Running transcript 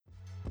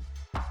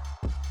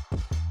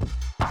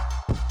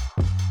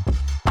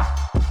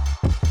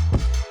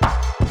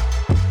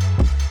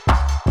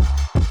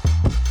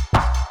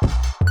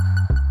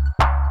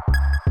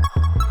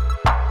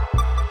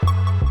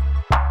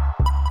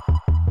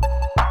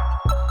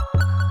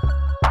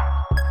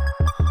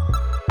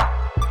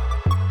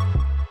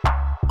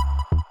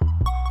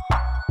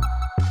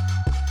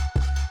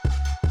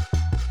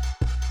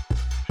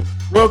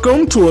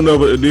Welcome to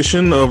another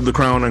edition of the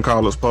Crown and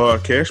Collars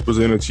podcast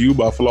presented to you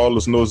by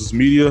Flawless Noises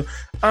Media.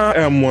 I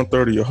am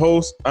 130, your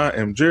host. I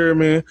am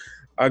Jeremy.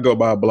 I go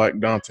by Black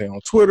Dante on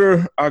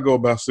Twitter. I go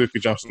by Silky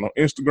Johnson on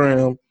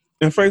Instagram.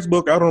 And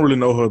Facebook, I don't really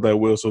know her that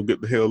well, so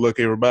get the hell look,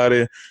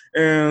 everybody.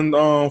 And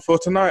for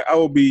tonight, I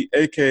will be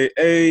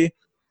AKA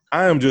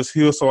I am just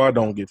here so I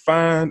don't get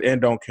fined and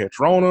don't catch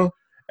Rona.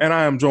 And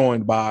I am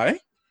joined by...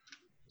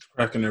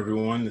 Cracking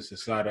everyone, this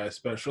is Side Eye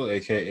Special,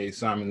 a.k.a.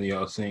 Simon the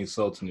All-Seeing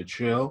Sultan the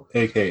Chill,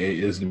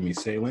 a.k.a. Isnemy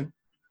Salin,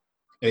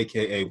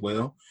 a.k.a.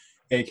 Will,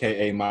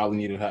 a.k.a. Molly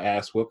needed her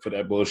ass whooped for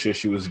that bullshit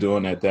she was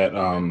doing at that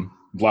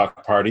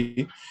block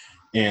party.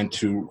 And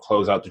to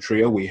close out the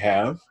trio, we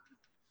have...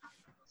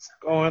 What's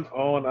going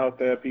on out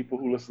there, people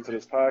who listen to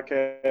this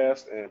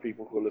podcast and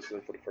people who are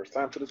listening for the first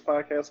time to this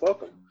podcast,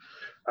 welcome.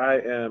 I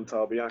am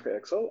Tal Bianca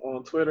XO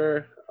on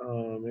Twitter,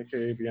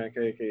 a.k.a.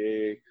 Bianca,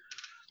 a.k.a.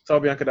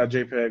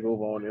 TallBianca.jpg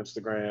over on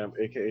Instagram,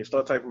 a.k.a.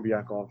 start typing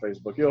Bianca on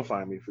Facebook. You'll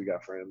find me if we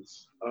got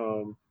friends.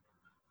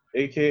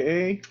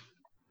 A.k.a.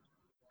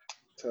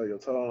 Tell your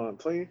tall and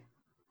play.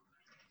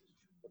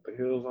 Put the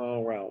heels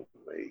on round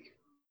me.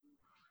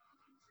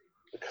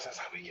 Because that's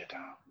how we get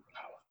down.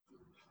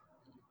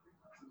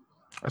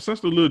 I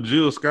sensed a little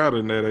Jill Scott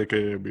in that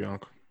a.k.a.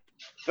 Bianca.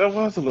 There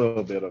was a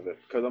little bit of it,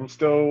 because I'm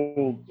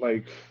still,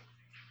 like...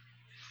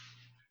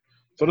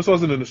 So this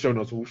wasn't in the show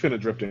notes, but we finna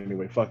drift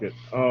anyway. Fuck it.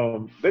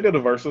 They did a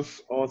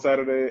versus on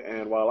Saturday,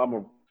 and while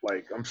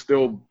I'm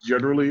still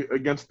generally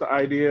against the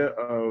idea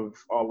of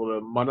all of the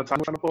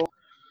monetizing trying to pull.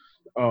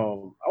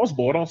 I was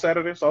bored on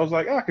Saturday, so I was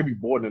like, I could be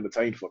bored and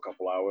entertained for a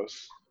couple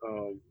hours.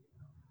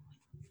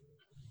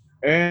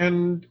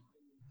 And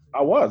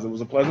I was. It was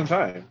a pleasant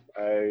time.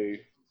 I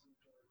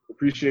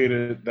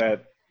appreciated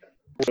that.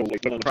 And they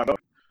got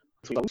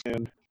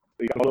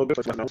a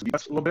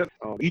little bit.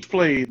 Each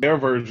played their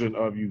version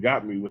of "You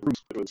Got Me" with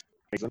Bruce. It was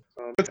amazing.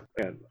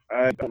 And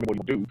I don't know what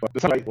you do, but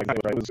this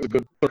it was a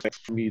good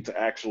text for me to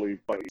actually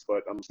play.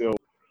 But I'm still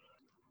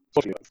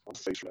social on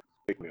station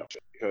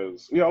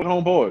because we all at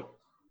home bored.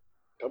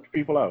 Help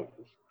people out.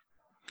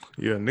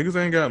 Yeah, niggas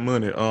ain't got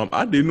money.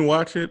 I didn't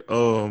watch it.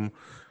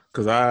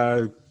 Because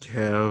I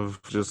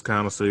have just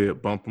kind of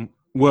said bump them.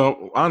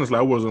 Well, honestly,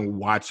 I wasn't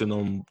watching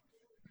them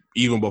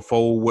even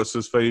before what's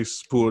his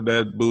face pulled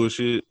that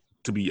bullshit.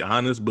 To be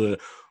honest, but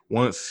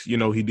once he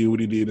did what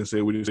he did and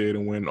said what he said,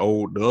 and when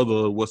the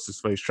other what's his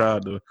face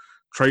tried to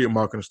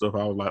trademark and stuff,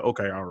 I was like,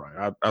 okay, all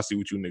right, I see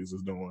what you niggas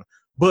is doing.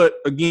 But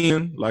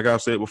again, like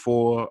I've said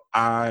before,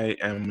 I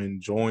am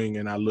enjoying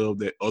and I love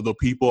that other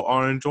people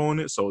are enjoying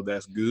it, so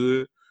that's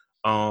good.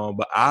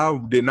 But I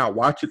did not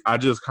watch it. I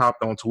just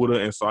hopped on Twitter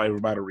and saw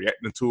everybody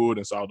reacting to it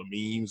and saw the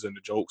memes and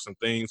the jokes and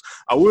things.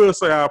 I will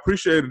say I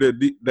appreciated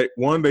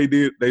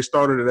that they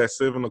started it at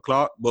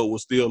 7:00, but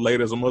was still late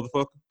as a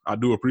motherfucker. I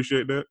do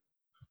appreciate that.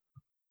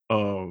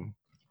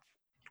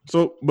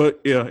 But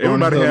yeah,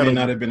 everybody may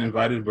not have been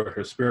invited, but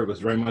her spirit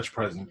was very much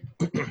present.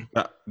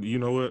 You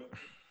know what?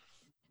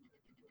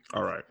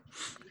 All right.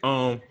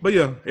 But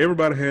yeah,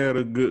 everybody had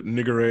a good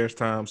nigger ass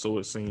time, so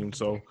it seemed.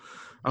 So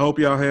I hope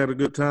y'all had a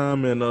good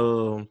time, and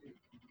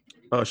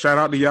shout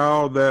out to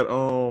y'all that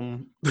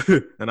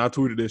and I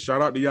tweeted this.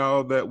 Shout out to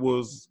y'all that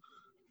was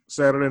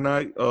Saturday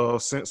night.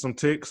 Sent some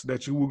texts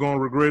that you were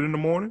gonna regret in the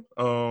morning.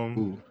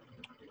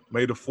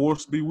 May the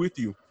force be with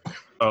you.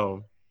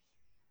 The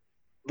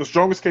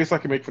strongest case I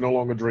can make for no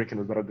longer drinking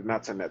is that I did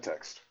not send that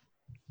text.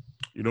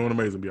 You're doing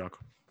amazing, Bianca.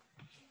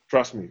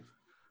 Trust me.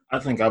 I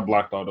think I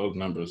blocked all those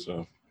numbers.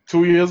 So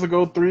 2 years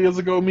ago, 3 years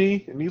ago,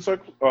 me and these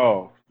circles.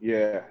 Oh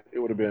yeah, it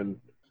would have been.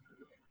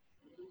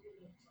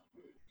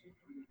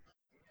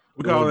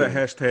 We call that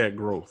hashtag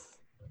growth.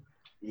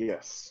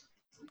 Yes.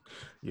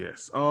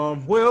 Yes.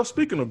 Well,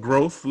 speaking of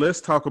growth,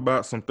 let's talk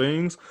about some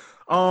things.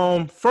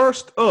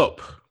 First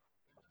up,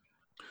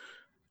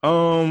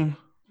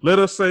 let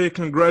us say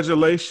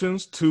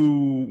congratulations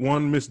to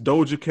one Miss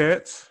Doja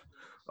Cat.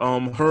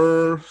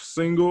 Her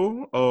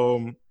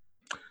single,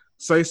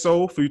 Say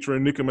So,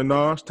 featuring Nicki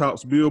Minaj,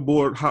 tops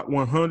Billboard Hot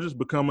 100s,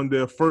 becoming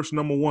their first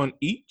 #1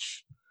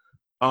 each.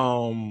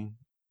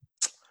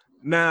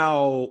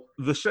 Now,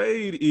 the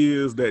shade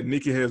is that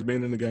Nicki has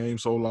been in the game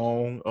so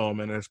long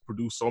and has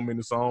produced so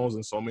many songs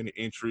and so many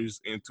entries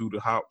into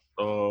the Hot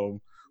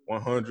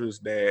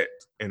 100s that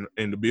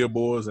in the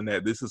Billboards, and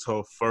that this is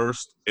her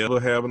first ever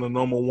having a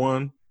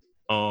 #1,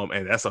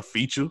 and that's a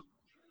feature.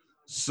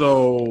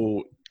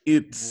 So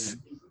it's...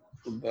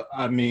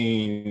 I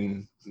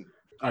mean,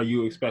 are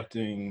you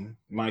expecting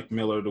Mike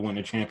Miller to win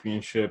a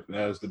championship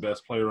as the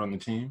best player on the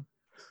team?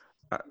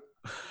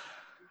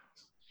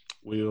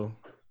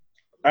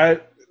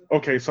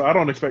 Okay, so I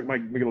don't expect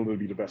Mike Miller to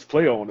be the best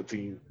player on the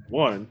team,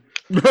 one.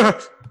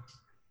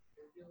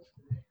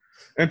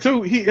 And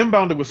two, he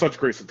inbounded with such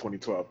grace in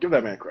 2012. Give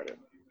that man credit.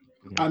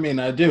 I mean,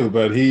 I do,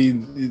 but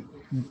it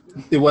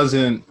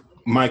wasn't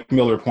Mike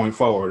Miller point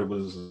forward. It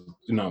was,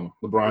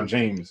 LeBron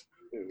James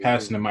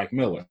passing to Mike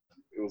Miller.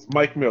 It was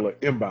Mike Miller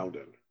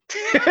inbounding.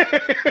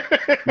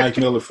 Mike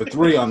Miller for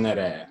 3 on that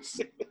ass.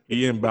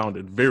 He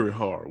inbounded very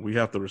hard. We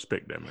have to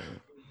respect that,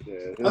 man. Yeah,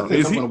 I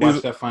think I'm going to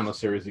watch that final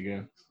series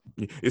again.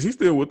 Is he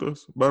still with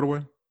us, by the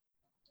way?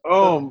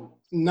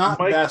 Not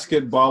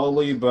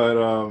basketballally, but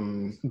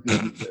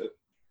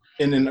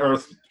in an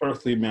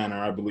earthly manner,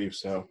 I believe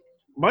so.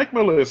 Mike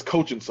Miller is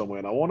coaching somewhere,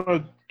 and I want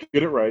to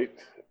get it right.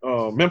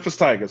 Memphis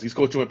Tigers. He's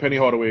coaching with Penny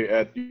Hardaway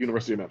at the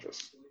University of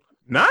Memphis.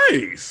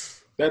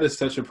 Nice. That is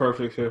such a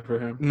perfect fit for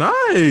him.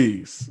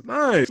 Nice.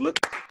 Look,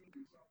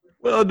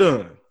 well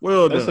done.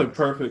 That's a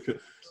perfect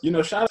fit.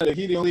 Shout out to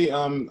he the only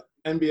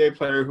NBA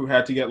player who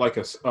had to get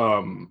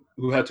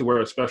who had to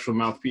wear a special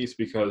mouthpiece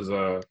because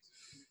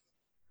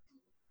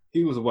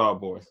he was a wild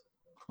boy.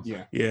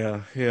 Yeah.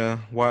 Yeah.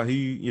 Why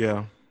he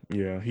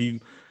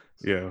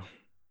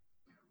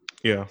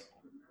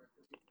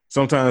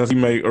Sometimes he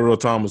made Earl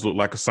Thomas look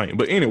like a saint.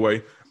 But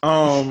anyway,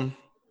 tough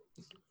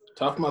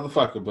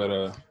motherfucker, but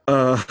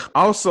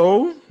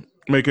also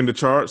making the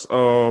charts,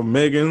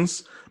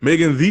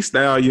 Megan Thee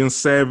Stallion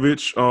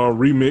Savage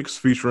remix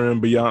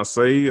featuring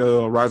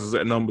Beyonce rises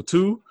at number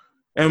 2.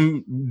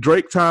 And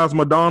Drake ties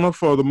Madonna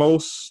for the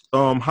most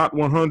Hot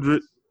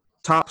 100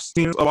 top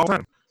 10 of all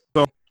time.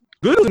 So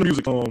good in the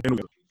music.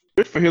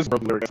 Good for his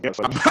lyrics. You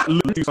want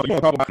to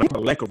talk about the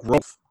lack of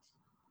growth?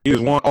 Is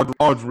one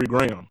Audrey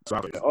Graham.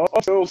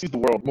 Also sees the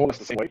world more or less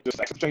the same way. Just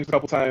accent changed a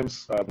couple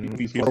times.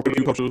 He's broke a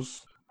few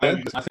cultures.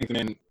 I think the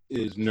man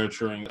is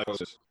nurturing.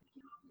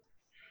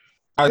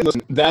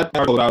 Listen, that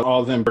article about all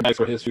of them brags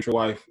for his future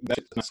wife.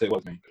 That's not say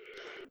what me.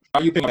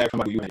 Are you picking back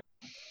from you?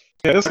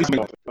 Yeah, this is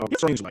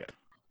strange like.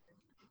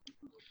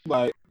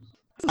 Like,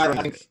 I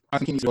think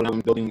he needs to go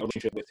building a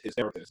relationship with his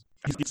therapist.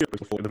 He's serious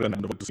before the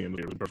event to see him.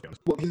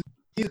 Well, he's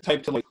the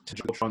type to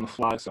joke on the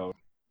fly, so.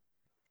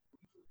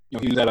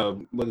 He was at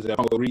what is that?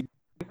 Read.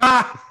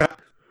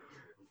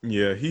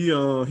 Yeah,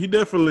 he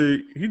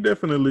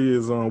definitely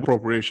is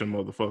appropriation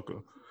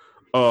motherfucker.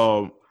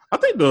 I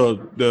think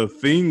the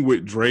thing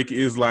with Drake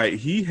is like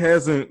he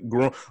hasn't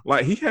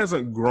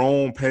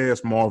grown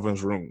past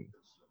Marvin's Room.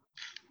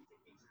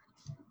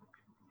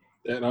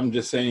 And I'm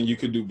just saying you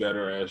could do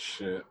better as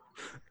shit.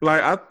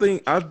 Like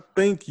I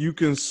think you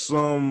can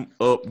sum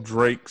up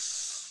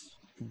Drake's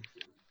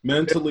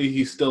mentally.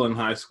 He's still in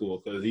high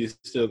school because he's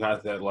still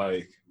got that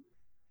like.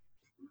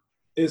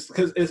 It's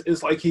because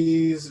it's like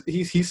he's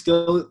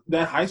still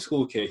that high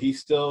school kid.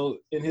 He's still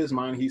in his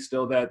mind. He's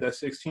still that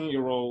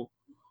 16-year-old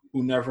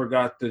who never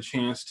got the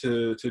chance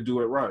to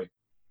do it right.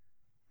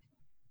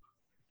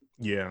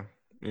 Yeah.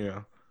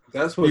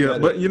 That's what. Yeah,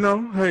 but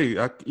hey,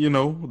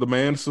 the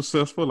man's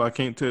successful. I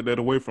can't take that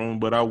away from him.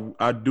 But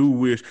I do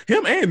wish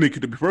him and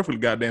Nicki, to be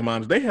perfectly goddamn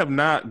honest, they have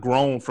not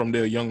grown from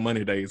their Young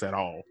Money days at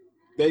all.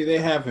 They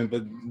haven't,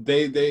 but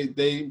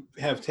they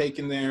have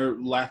taken their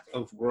lack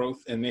of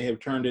growth and they have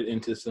turned it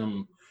into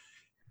some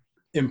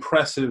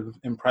impressive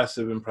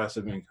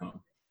income.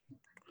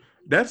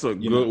 That's a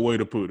good way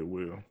to put it,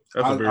 Will.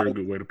 That's a very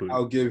good way to put it.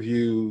 I'll give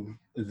you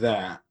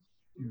that.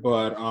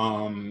 But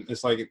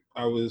it's like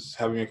I was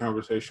having a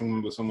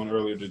conversation with someone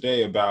earlier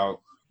today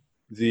about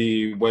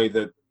the way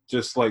that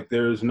just like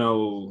there's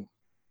no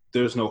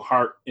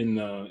heart in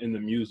the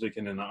music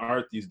and in the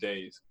art these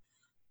days.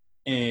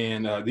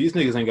 And these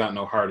niggas ain't got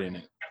no heart in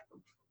it.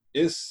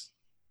 It's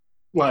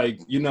like,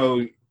 you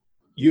know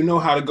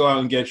how to go out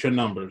and get your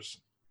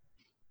numbers.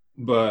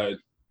 But,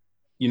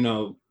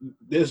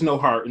 there's no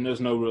heart and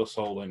there's no real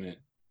soul in it.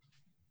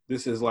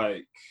 This is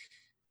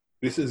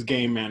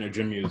game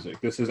manager music.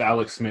 This is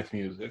Alex Smith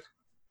music.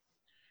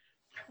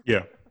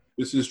 Yeah.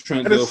 This is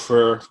Trent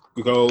Dilfer.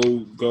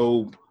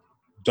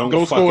 Don't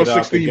go fuck score it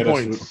up 16 and get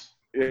points.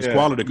 It's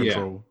quality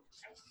control.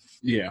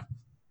 Yeah.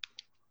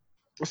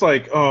 It's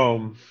like,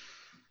 I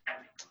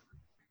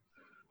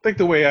think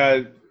the way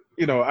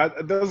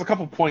there's a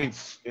couple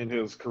points in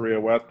his career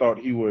where I thought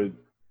he would,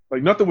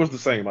 like, nothing was the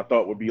same. I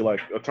thought would be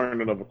like a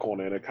turning of a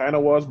corner, and it kind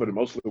of was, but it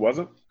mostly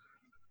wasn't.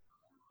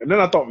 And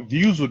then I thought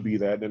Views would be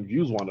that, and then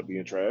Views wound up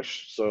being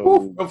trash.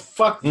 So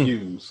fuck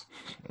Views.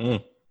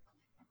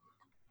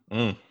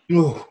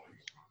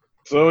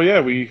 So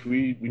yeah,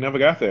 we never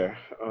got there.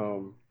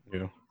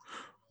 Yeah.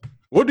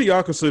 What do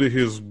y'all consider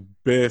his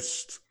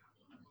best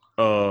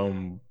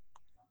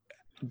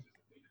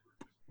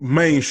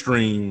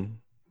mainstream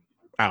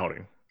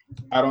outing?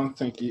 I don't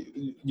think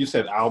you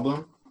said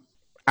album.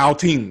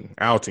 Outing.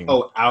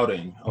 Oh,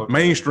 outing. Okay.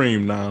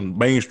 Mainstream,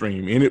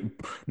 non-mainstream.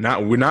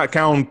 We're not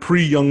counting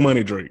pre-Young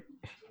Money Drake.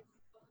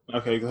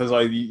 Okay, because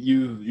like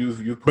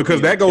you because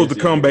that goes to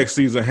comeback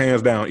season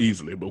hands down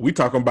easily. But we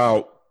talking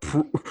about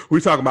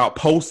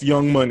post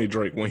Young Money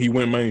Drake when he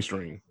went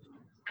mainstream.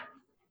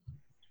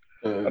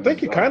 I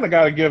think you kind of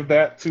got to give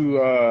that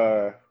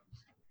to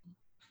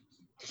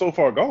So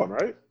Far Gone,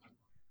 right?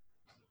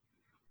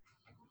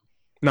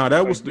 No,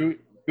 that was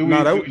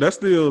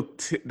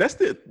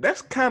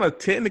that's kind of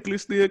technically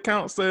still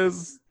counts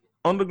as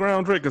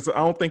underground Drake because I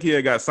don't think he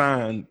had got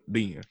signed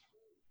then.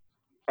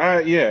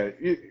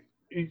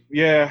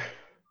 Yeah.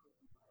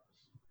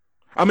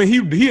 I mean,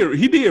 he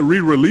did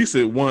re-release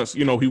it once,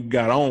 you know, he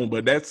got on,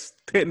 but that's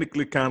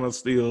technically kind of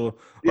still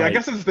Yeah, I like,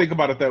 guess I just think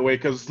about it that way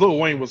because Lil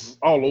Wayne was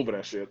all over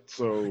that shit.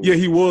 So yeah,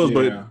 he was,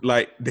 Yeah. but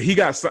like he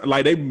got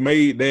like they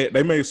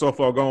made So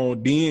Far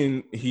Gone,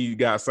 then he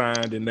got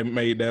signed and they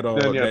made that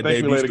then yeah, that Thank Me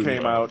debut Later studio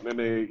came album. out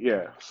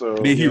and so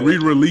Then he Yeah.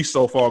 re-released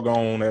So Far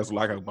Gone as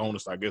like a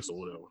bonus, I guess, or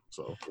whatever.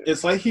 So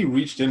It's like he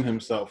reached in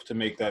himself to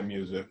make that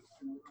music,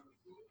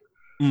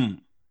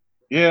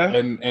 yeah.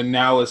 and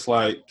now it's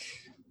like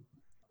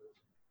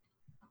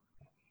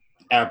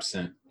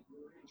absent.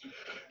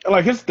 And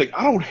like here's the thing,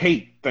 I don't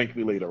hate Thank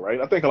Me Later,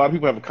 right? I think a lot of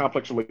people have a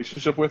complex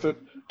relationship with it.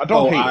 I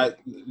don't hate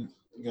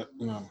it.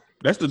 No.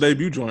 that's the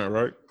debut joint,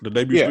 right? The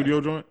debut Yeah.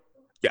 studio joint.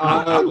 Yeah,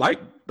 I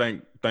like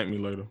Thank Me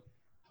Later.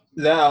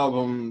 That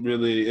album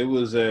really, it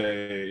was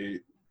okay,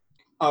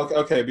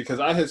 because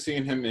I had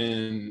seen him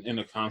in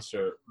a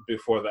concert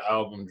before the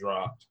album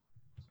dropped,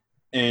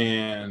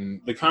 and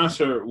the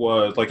concert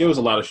was like, it was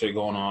a lot of shit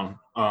going on,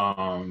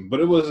 but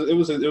it was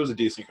a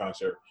decent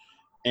concert,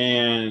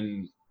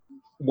 and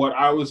what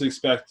I was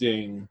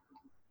expecting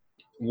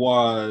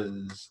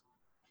was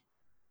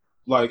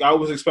like, I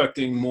was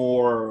expecting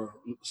more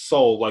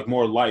soul, like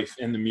more life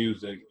in the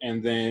music,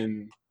 and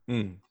then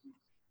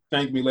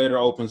Thank Me Later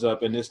opens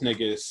up and this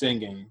nigga is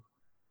singing.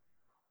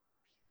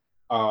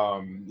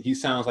 He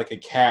sounds like a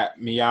cat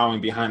meowing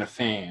behind a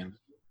fan.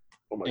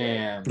 Oh my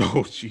and God.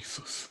 Oh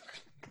Jesus.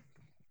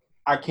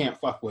 I can't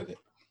fuck with it.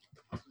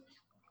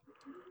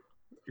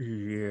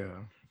 Yeah.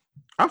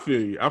 I feel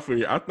you.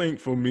 I think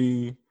for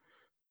me,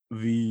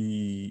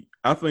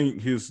 I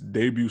think his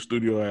debut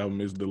studio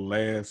album is the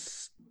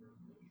last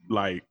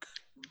like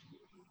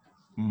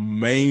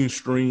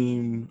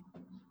mainstream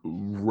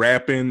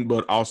rapping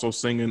but also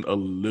singing a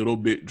little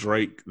bit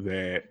Drake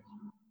that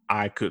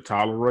I could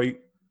tolerate,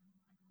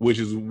 which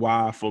is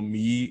why for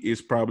me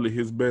it's probably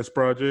his best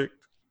project.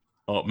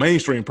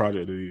 Mainstream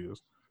project it is.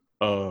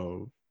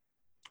 And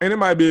it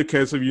might be a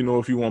case of, you know,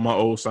 if you want my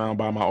old sound,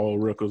 buy my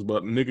old records,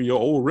 but nigga, your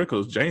old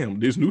records jam.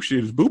 This new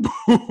shit is boo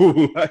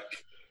boo.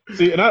 Like,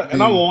 See, and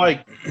I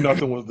like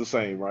Nothing Was the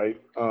Same, right?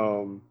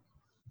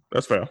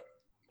 that's fair.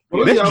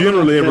 What That's was the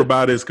generally album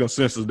everybody's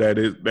consensus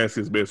that's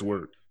his best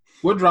work.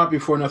 what dropped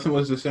before Nothing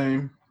Was the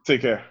Same?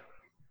 Take Care.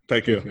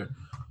 Take care. Okay,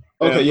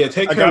 And yeah,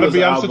 Take Care. I gotta was be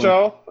the honest with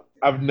album. y'all.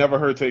 I've never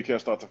heard Take Care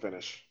start to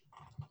finish.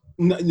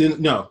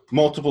 No,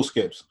 multiple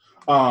skips.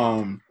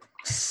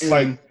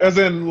 Like, as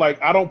in,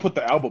 like, I don't put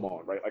the album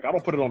on, right? Like, I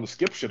don't put it on the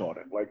skip shit on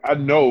it. Like, I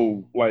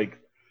know, like,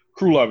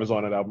 Crew Love is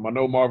on that album. I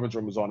know Marvin's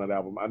Room is on that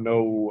album. I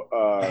know,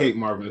 I hate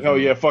Marvin. Hell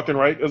Yeah, Fucking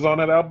Right is on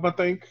that album, I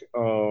think.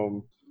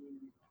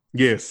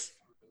 Yes.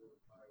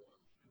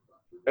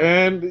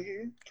 And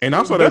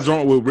also that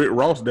joint with Rick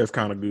Ross, that's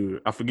kind of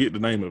good. I forget the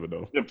name of it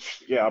though.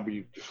 yeah, I'll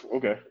be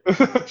okay.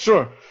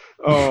 Sure.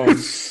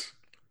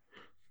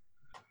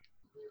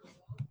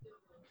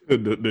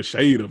 The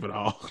shade of it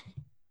all.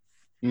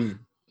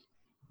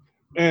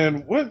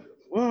 And what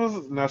was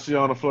it? Now she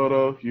on the floor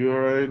though. You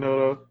already know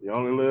though. You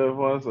only live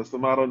once. That's the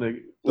motto,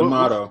 nigga. The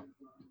motto.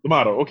 The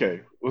motto.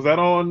 Okay. Was that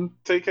on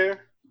Take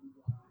Care?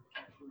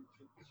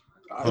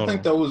 I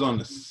think that was on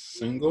the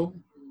single.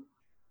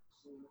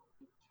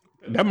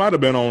 That might have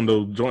been on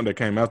the joint that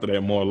came after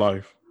that, More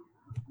Life.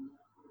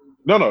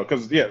 No,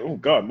 because oh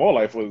god, More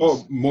Life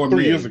was more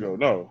 3 years ago.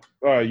 No,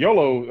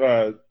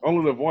 YOLO,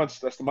 Only Live Once.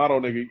 That's the motto,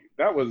 nigga.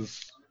 That was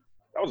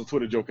a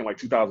Twitter joke in like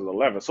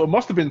 2011. So it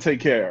must have been Take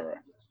Care era,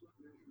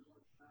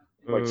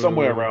 like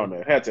somewhere around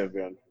there. Had to have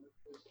been.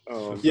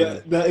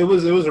 It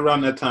was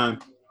around that time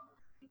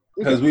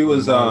because we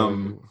was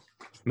no,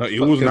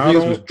 it was not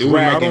on. It was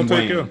not on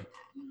Take Care.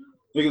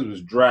 Niggas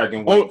was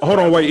dragging. Oh, hold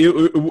on, wait.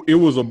 It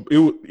was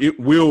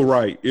Will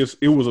Wright.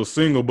 It was a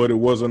single, but it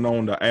wasn't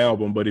on the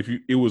album. But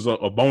it was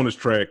a bonus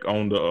track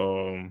on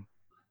the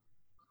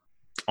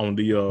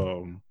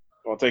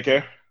Take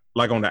Care.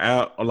 Like on the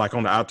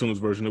iTunes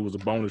version, it was a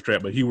bonus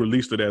track, but he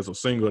released it as a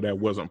single that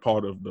wasn't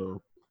part of the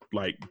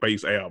like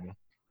base album.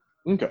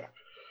 Okay,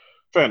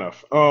 fair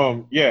enough.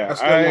 Yeah, I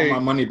still want my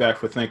money back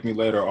for Thank Me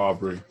Later,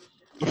 Aubrey.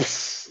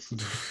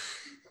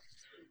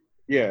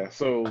 Yeah,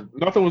 so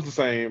Nothing Was the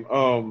Same.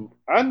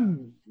 I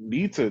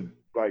need to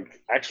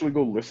like actually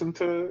go listen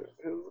to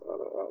his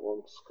other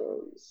albums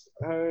because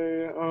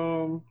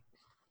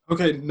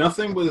Okay,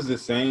 Nothing Was the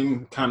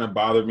Same kind of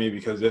bothered me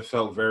because it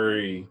felt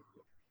very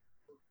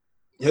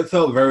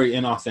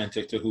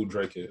inauthentic to who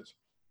Drake is.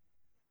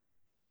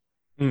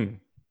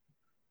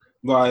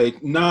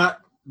 Like,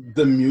 not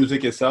the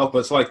music itself, but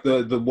it's like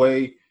the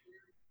way,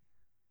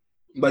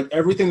 like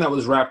everything that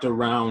was wrapped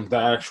around the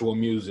actual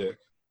music.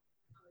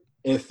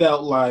 It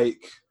felt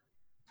like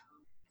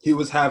he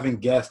was having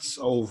guests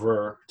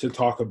over to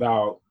talk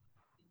about,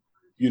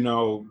 you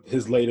know,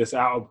 his latest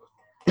album.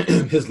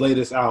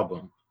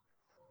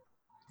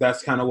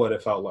 That's kind of what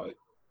it felt like.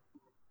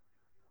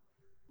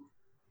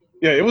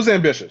 Yeah, it was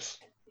ambitious.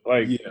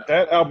 Like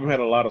that album had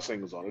a lot of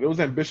singles on it. It was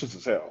ambitious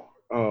as hell.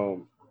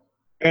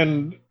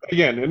 And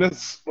again, and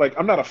it's like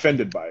I'm not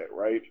offended by it,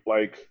 right?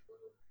 Like,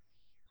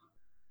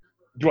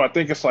 do I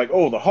think it's like,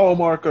 oh, the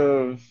hallmark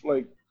of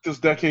like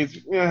just decades.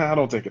 Yeah, I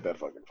don't take it that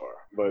fucking far,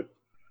 but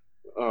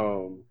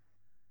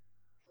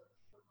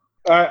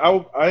I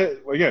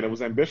again, it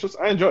was ambitious.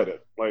 I enjoyed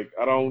it. Like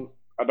I don't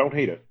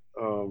hate it.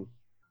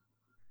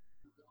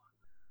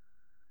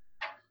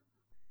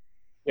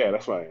 Yeah,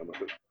 that's why I am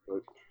with it.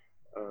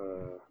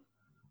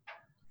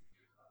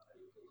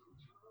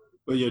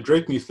 But yeah,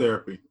 Drake needs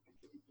therapy.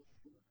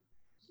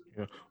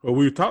 Yeah. Well,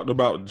 we talked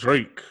about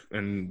Drake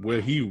and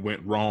where he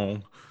went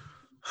wrong.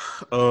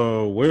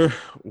 Where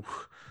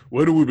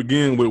do we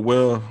begin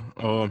with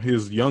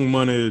his Young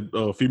Money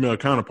female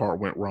counterpart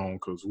went wrong?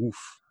 Cause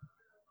oof.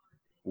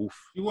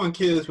 You want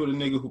kids with a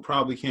nigga who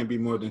probably can't be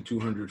more than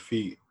 200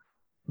 feet.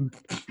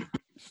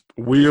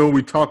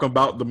 We talk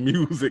about the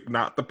music,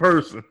 not the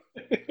person.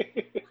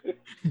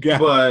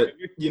 But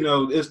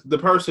it's the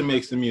person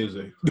makes the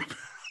music.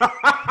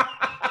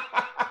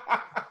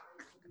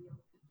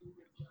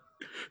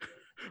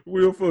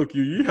 Will, fuck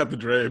you. You have to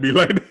drag me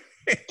like that.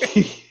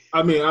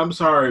 I mean, I'm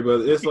sorry,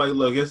 but it's like,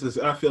 look, I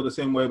feel the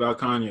same way about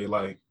Kanye.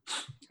 Like,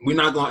 we're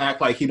not gonna act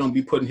like he don't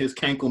be putting his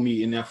cankle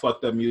meat in that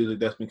fucked up music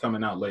that's been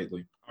coming out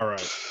lately. All right.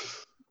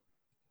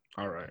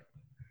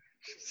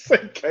 Say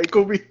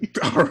cankle meat.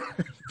 All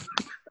right.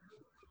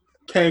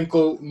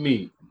 Cankle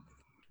meat.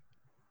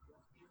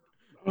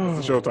 That's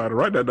the show title.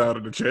 Write that down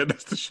in the chat.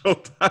 That's the show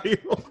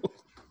title.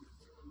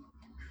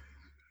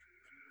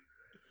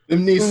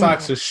 Them knee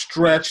socks are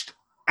stretched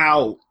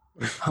out,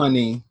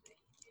 honey.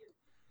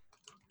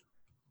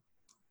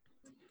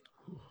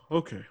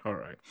 Okay, all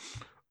right.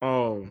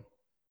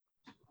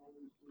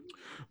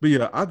 But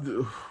yeah,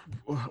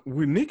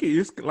 with Nicki,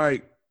 it's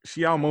like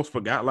she almost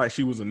forgot like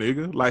she was a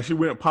nigga. Like she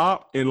went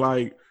pop and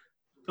like,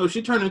 oh,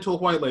 she turned into a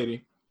white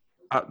lady.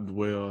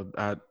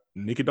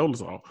 Nicki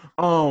Dolezal.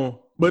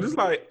 But it's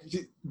like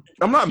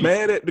I'm not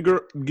mad at the girl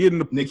getting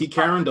the Nicki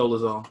Karen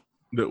Dolezal.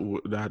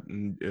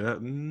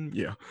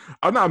 Yeah,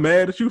 I'm not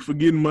mad at you for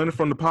getting money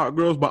from the pop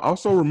girls, but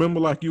also remember,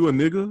 like, you a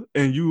nigga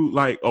and you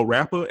like a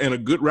rapper and a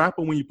good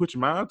rapper when you put your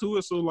mind to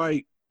it. So,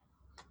 like,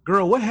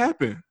 girl, what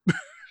happened?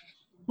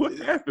 What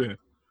happened?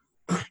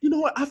 You know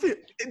what? I feel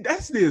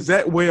that's the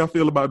exact way I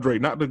feel about Drake.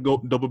 Not to go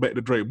double back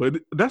to Drake, but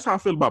that's how I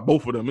feel about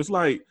both of them. It's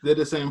like they're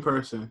the same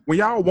person. When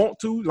y'all want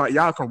to, like,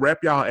 y'all can rap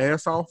y'all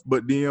ass off,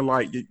 but then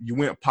like you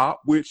went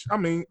pop, which I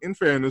mean, in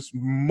fairness,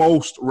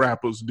 most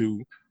rappers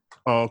do.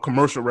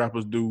 Commercial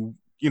rappers do,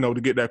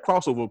 to get that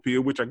crossover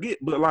appeal, which I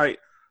get, but like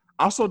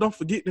also don't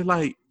forget that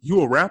like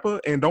you a rapper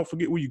and don't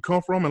forget where you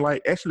come from and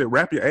like actually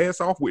rap your ass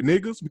off with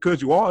niggas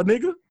because you are a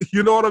nigga.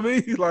 You know what I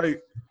mean?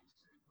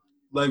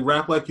 Like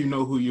rap like you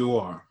know who you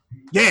are.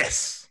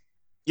 Yes.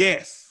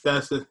 That's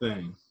the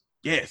thing.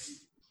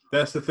 Yes.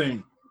 That's the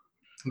thing.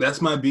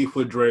 That's my beef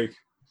with Drake.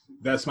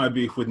 That's my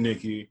beef with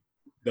Nicki.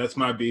 That's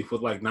my beef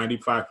with like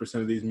 95%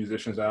 of these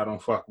musicians that I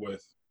don't fuck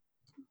with.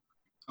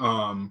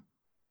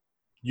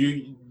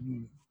 You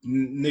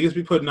niggas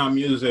be putting out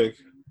music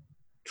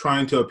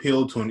trying to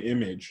appeal to an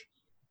image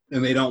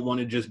and they don't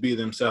want to just be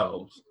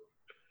themselves.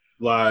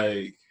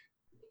 Like,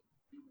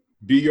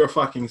 be your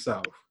fucking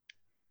self.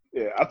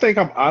 Yeah, I think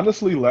I'm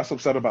honestly less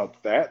upset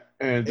about that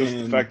and just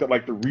the fact that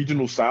like the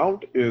regional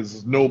sound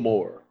is no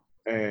more.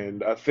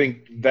 And I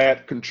think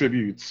that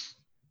contributes.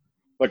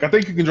 Like, I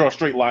think you can draw a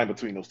straight line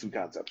between those two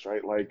concepts,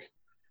 right? Like,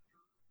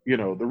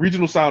 the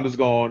regional sound is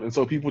gone, and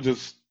so people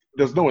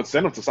there's no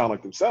incentive to sound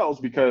like themselves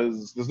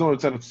because there's no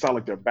incentive to sound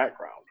like their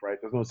background, right?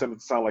 There's no incentive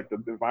to sound like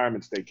the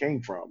environments they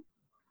came from.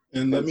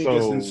 And let me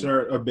just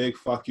insert a big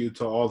fuck you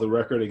to all the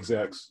record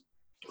execs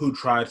who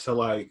try to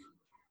like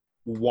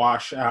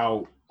wash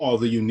out all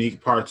the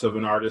unique parts of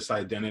an artist's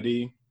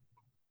identity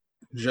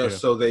just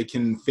so they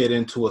can fit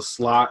into a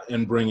slot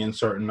and bring in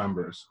certain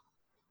numbers,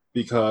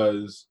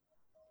 because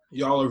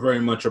y'all are very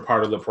much a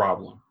part of the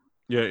problem.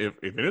 Yeah,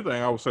 if anything,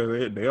 I would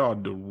say they are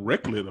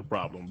directly the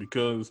problem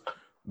because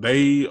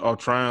they are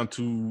trying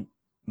to.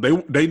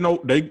 They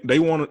know they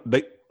want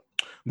to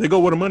they go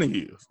where the money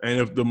is,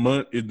 and if the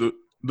money is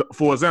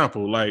for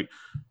example, like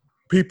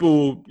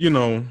people,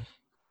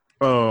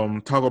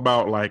 talk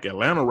about like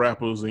Atlanta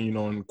rappers and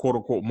and quote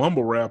unquote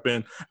mumble rap,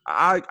 and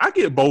I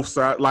get both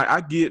sides. Like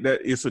I get that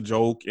it's a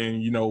joke,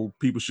 and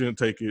people shouldn't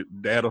take it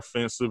that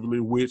offensively,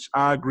 which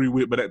I agree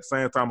with. But at the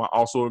same time, I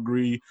also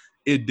agree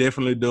it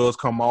definitely does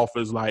come off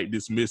as like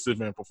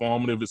dismissive and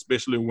performative,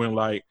 especially when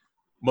like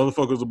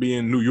motherfuckers will be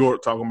in New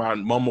York talking about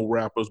mumble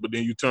rappers, but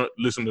then you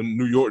listen to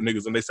New York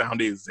niggas and they sound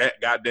the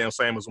exact goddamn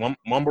same as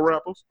mumble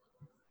rappers.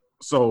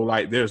 So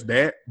like there's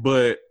that,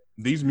 but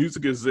these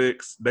music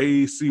execs,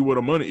 they see where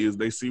the money is.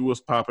 They see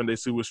what's popping. They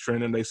see what's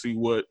trending. They see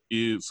what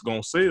is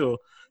going to sell.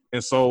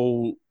 And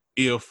so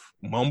if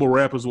mumble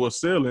rappers were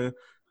selling,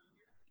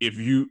 if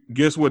you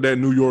guess what that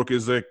New York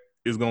exec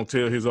is going to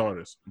tell his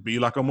artists, be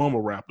like a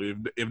mumble rapper.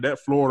 If that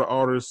Florida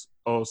artist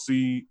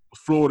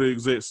Florida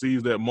exec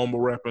sees that mumble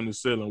rapping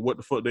is selling, what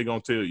the fuck they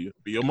going to tell you?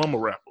 Be a mumble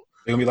rapper.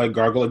 They're going to be like,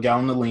 gargle a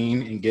gallon of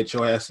lean and get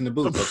your ass in the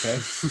booth,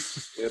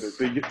 okay? Yeah,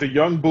 the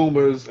young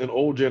boomers and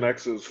old Gen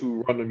Xers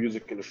who run the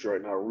music industry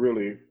right now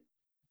really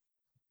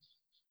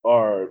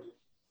are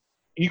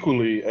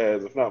equally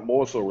as, if not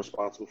more so,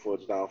 responsible for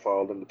its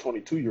downfall than the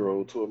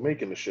 22-year-olds who are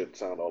making the shit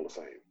sound all the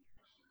same.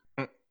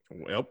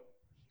 Well,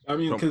 I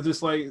mean, because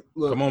it's like,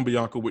 look, come on,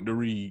 Bianca, with the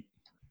read,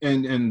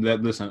 and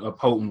that, listen, a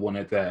potent one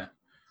at that.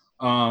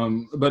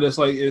 But it's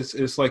like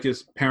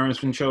it's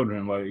parents and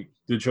children. Like,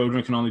 the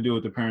children can only do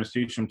what the parents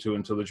teach them to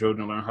until the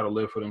children learn how to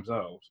live for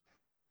themselves.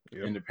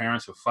 Yep. And the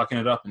parents are fucking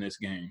it up in this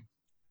game.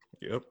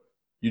 Yep.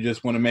 You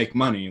just want to make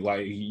money.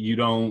 Like, you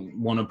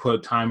don't want to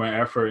put time or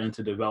effort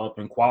into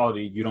developing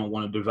quality. You don't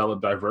want to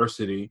develop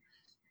diversity.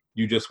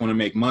 You just want to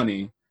make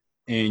money.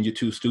 And you're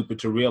too stupid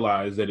to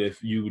realize that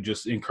if you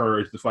just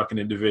encourage the fucking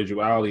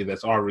individuality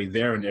that's already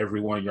there in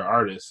every one of your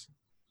artists,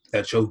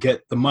 that you'll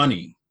get the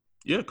money.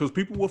 Yeah, because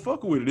people will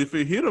fuck with it. If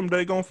it hit them,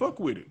 they gonna fuck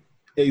with it.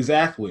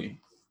 Exactly.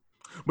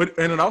 But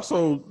and it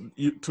also,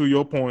 to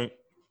your point,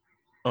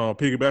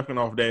 piggybacking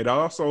off that, it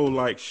also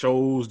like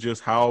shows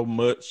just how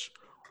much,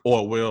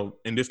 or well,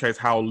 in this case,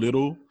 how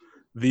little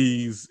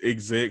these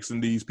execs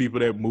and these people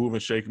that move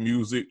and shake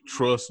music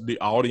trust the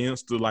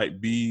audience to like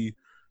be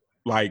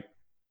like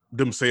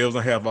themselves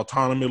and have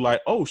autonomy.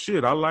 Like, oh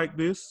shit, I like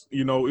this.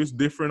 You know, it's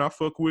different. I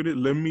fuck with it.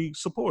 Let me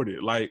support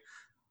it. Like,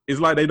 it's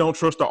like they don't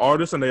trust the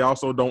artist and they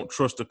also don't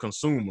trust the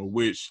consumer,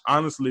 which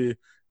honestly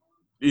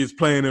is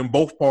playing in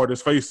both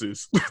parties'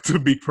 faces, to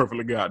be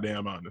perfectly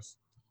goddamn honest.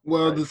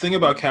 Well, the thing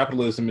about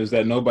capitalism is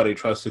that nobody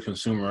trusts the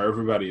consumer.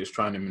 Everybody is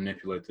trying to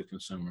manipulate the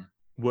consumer.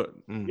 What?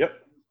 Yep.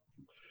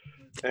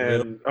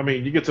 And I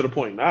mean, you get to the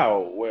point now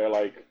where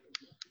like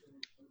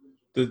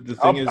the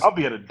thing is, I'll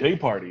be at a day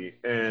party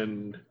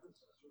and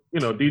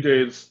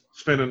DJs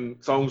spinning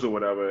songs or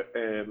whatever,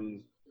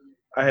 and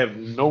I have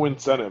no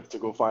incentive to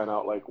go find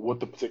out like what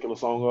the particular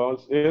song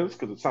is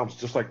because it sounds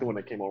just like the one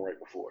that came on right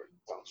before. It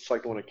sounds just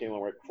like the one that came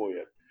on right before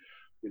yet.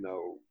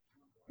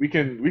 We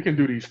can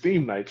do these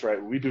theme nights,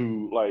 right? We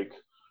do like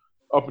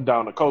up and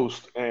down the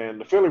coast,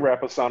 and the Philly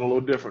rappers sound a little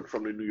different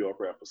from the New York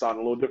rappers, sound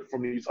a little different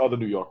from these other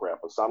New York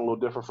rappers, sound a little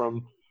different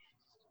from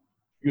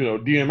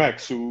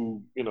DMX,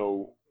 who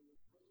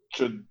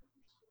should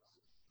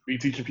be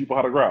teaching people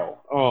how to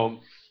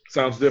growl.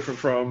 Sounds different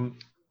from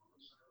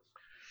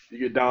you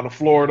get down to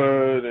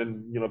Florida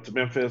and to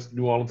Memphis,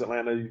 New Orleans,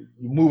 Atlanta. You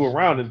move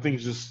around and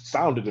things just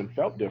sounded and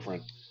felt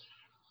different.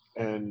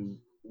 And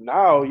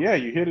now, yeah,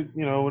 you hit it.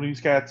 One of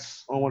these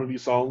cats on one of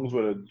these songs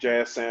with a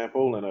jazz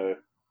sample and a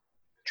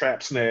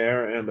trap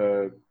snare and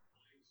a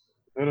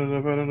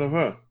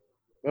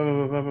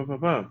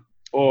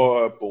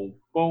or a boom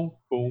boom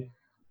boom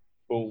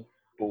boom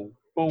boom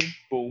boom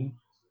boom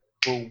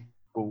boom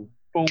boom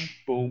boom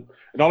boom,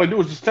 and all they do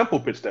is just tempo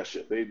pitch that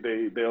shit.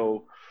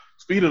 They'll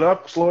speed it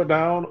up, slow it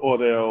down, or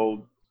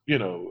they'll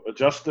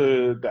adjust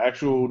the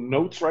actual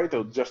notes, right?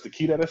 They'll adjust the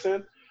key that it's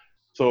in,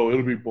 so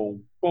it'll be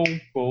boom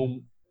boom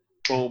boom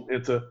boom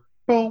into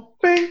boom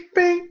bing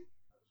bing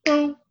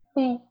boom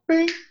boom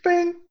bing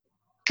bing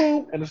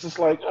boom, and it's just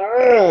like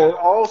it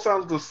all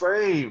sounds the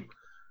same.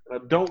 I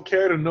don't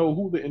care to know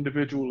who the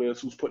individual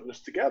is who's putting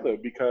this together,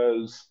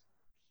 because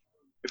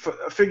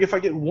if I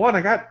get one,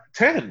 I got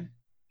 10.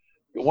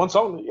 One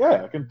song,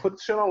 yeah, I can put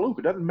shit on loop.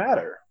 It doesn't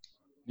matter.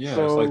 Yeah,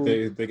 so, it's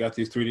like they got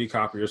these 3D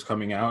copiers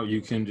coming out.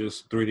 You can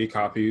just 3D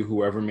copy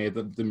whoever made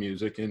the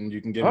music, and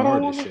you can get more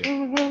of this shit.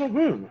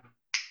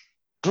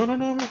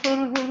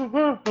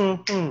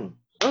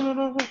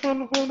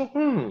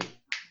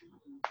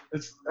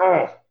 It's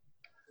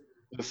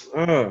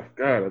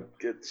God, it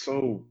gets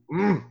so.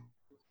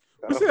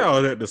 We say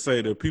all that to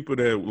say that people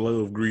that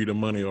love greed and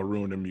money are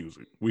ruining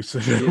music. We say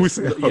all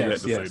that to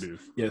say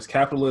this. Yes,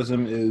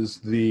 capitalism is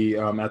the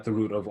at the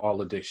root of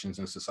all addictions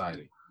in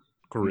society.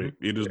 Correct.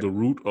 Mm-hmm. It is the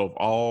root of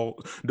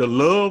all. The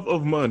love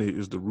of money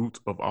is the root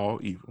of all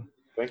evil.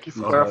 Thank you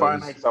for clarifying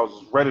that, because I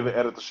was ready to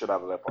edit the shit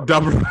out of that part.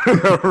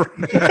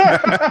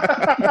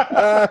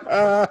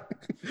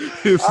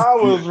 I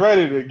was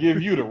ready to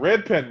give you the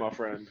red pen, my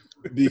friend.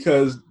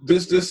 Because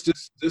just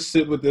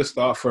sit with this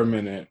thought for a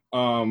minute.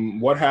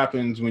 What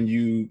happens when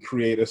you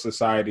create a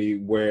society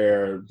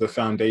where the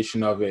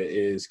foundation of it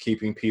is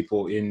keeping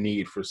people in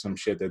need for some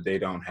shit that they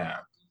don't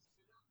have?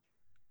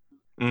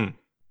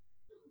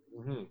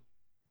 Mm-hmm.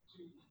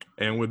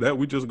 And with that,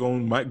 we just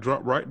going mic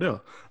drop right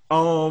there.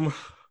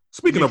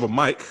 Speaking of a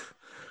mic,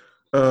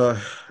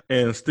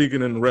 and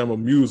sticking in the realm of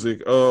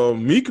music,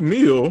 Meek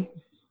Mill,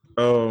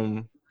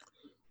 who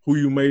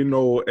you may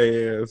know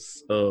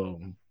as a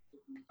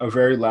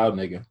very loud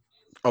nigga.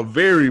 A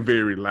very,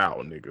 very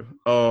loud nigga.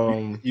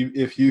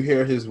 If you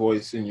hear his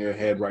voice in your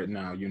head right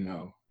now, you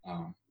know.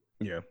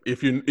 Yeah.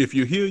 If you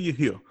hear, you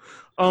hear.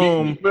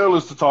 Meek Mill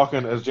is to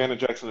talking as Janet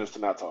Jackson is to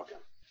not talking.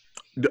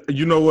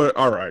 You know what?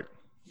 All right.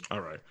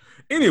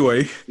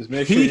 Anyway, just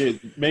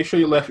make sure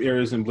your left ear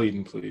isn't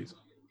bleeding, please.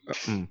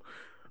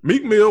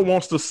 Meek Mill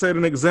wants to set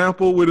an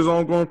example with his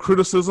ongoing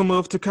criticism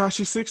of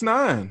Tekashi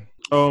 6ix9ine,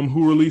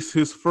 who released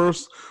his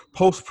first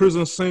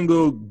post-prison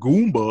single,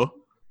 Goomba,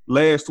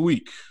 last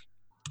week.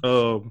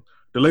 The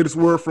latest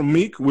word from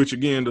Meek, which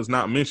again does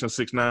not mention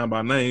 6ix9ine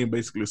by name,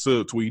 basically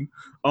subtweeting,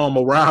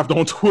 arrived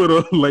on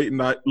Twitter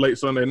late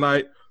Sunday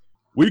night.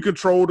 We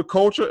control the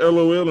culture,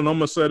 LOL, and I'm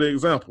gonna set an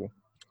example.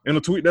 In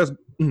a tweet that's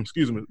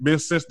been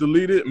since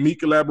deleted,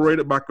 Meek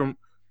elaborated by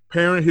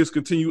comparing his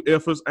continued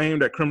efforts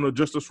aimed at criminal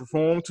justice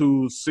reform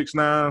to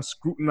 6ix9ine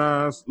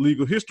scrutinized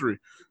legal history.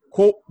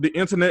 Quote, the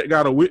internet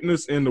got a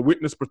witness in the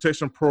witness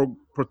protection let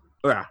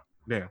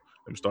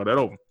me start that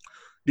over.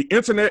 The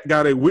internet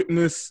got a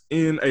witness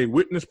in a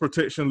witness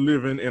protection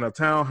living in a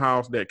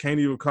townhouse that can't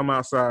even come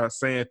outside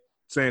saying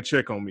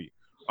check on me.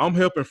 I'm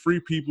helping free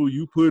people.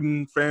 You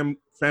putting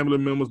family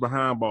members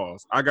behind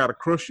bars. I gotta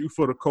crush you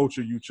for the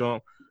culture, you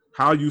chump.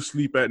 How you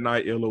sleep at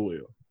night,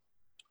 LOL.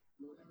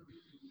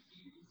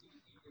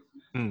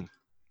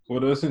 Well,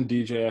 doesn't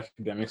DJ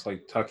Academics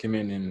like tuck him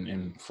in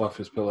and fluff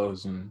his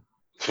pillows and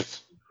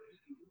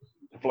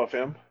fluff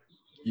him?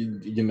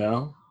 You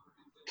know?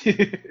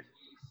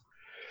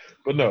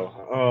 But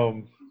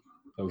no.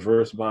 A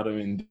verse bottom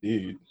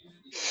indeed.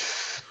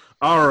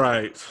 All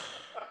right.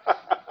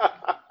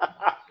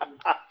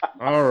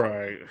 All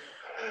right.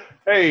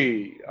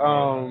 Hey,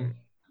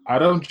 I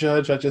don't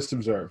judge, I just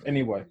observe.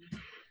 Anyway.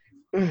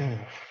 I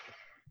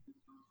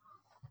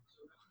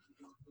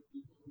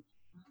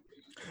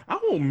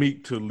want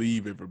Meek to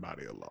leave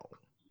everybody alone.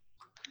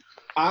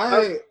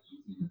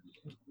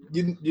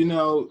 You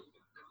know,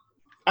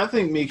 I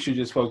think Meek should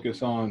just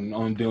focus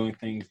on doing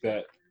things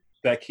that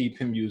keep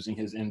him using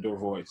his indoor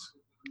voice.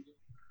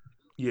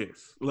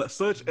 Yes,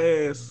 such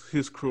as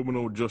his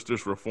criminal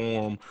justice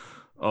reform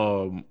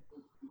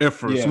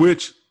efforts,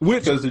 which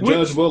because the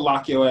judge will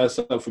lock your ass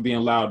up for being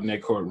loud in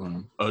that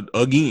courtroom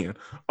again.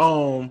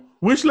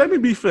 Which, let me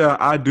be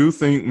fair, I do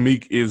think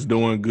Meek is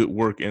doing good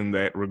work in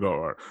that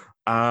regard.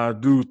 I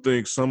do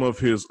think some of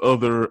his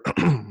other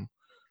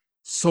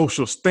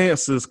social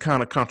stances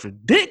kind of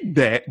contradict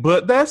that,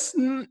 but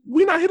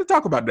we're not here to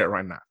talk about that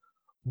right now.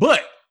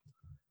 But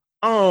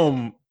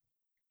I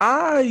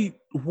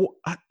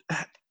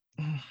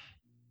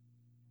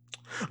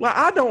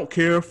don't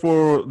care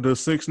for the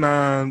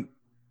 6ix9ine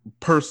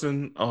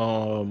person.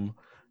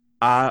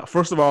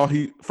 First of all,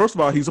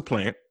 he's a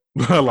plant.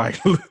 Like,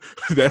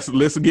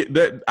 let's get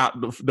that out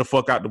the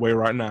fuck out the way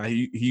right now.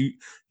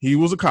 He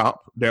was a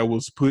cop that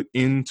was put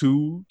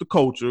into the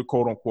culture,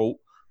 quote unquote.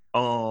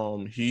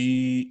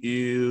 He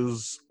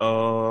is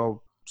a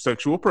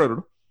sexual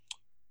predator.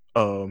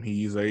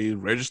 He's a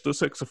registered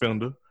sex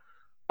offender.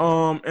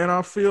 And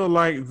I feel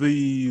like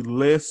the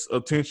less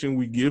attention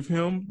we give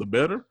him, the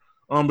better.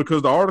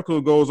 Because the article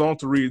goes on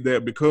to read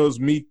that because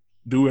Meek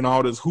doing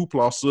all this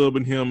hoopla,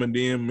 subbing him and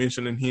then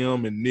mentioning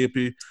him and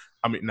Nipsey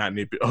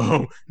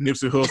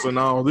Hussle and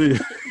all this.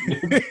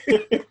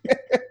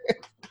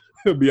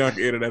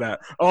 Bianca, edit that out.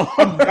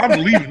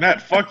 I'm leaving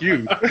that. Fuck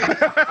you.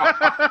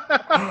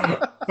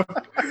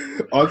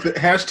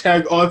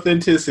 Hashtag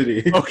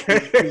authenticity.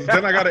 Okay.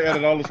 Then I gotta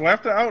edit all this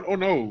laughter out? Oh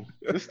no,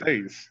 this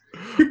stays.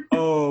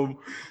 But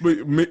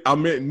I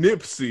meant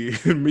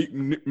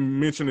Nipsey,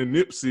 mentioning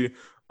Nipsey.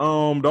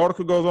 The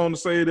article goes on to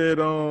say that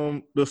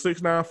the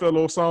 6ix9ine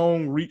Fellow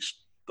song reached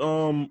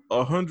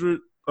 100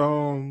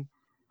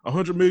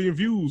 million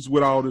views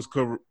with all this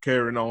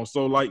carrying on.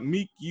 So like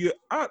Meek, you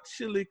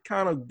actually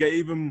kind of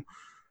gave him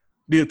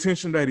the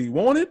attention that he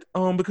wanted.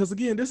 Because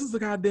again, this is a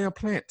goddamn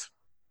plant.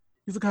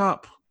 He's a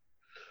cop.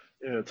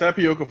 Yeah,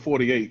 Tapioca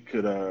 48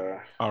 could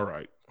all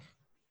right.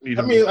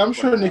 I mean, I'm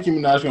sure Nicki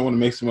Minaj gonna want to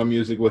make some more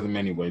music with him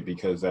anyway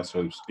because that's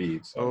her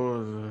speed.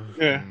 So.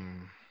 Yeah.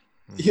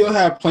 He'll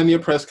have plenty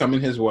of press coming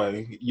his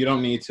way. You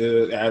don't need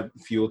to add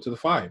fuel to the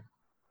fire.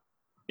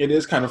 It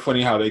is kind of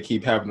funny how they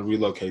keep having to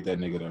relocate that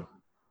nigga though.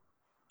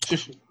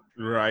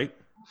 Right.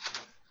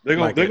 They're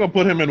gonna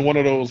put him in one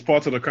of those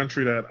parts of the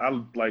country that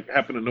I like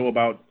happen to know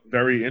about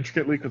very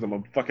intricately because I'm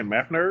a fucking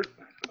math nerd.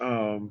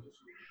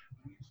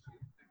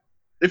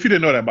 If you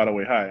didn't know that, by the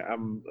way, hi,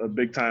 I'm a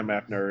big time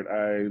math nerd.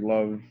 I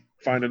love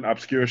finding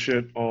obscure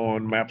shit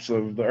on maps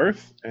of the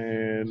earth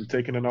and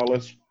taking in all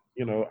this,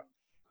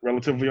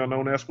 relatively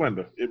unknown ass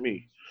splendor.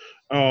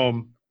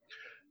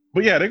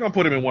 But yeah, they're gonna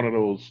put him in one of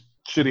those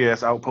shitty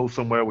ass outposts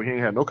somewhere where he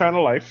ain't had no kind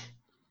of life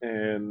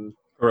and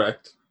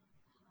correct.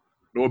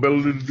 No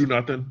ability to do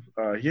nothing.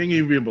 He ain't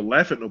even be able to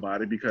laugh at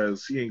nobody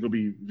because he ain't gonna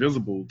be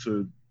visible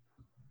to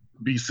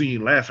be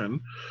seen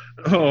laughing.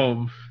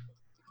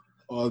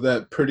 All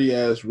that pretty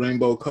ass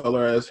rainbow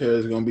color ass hair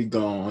is gonna be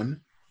gone.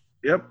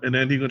 Yep, and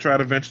then he's gonna try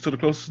to venture to the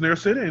closest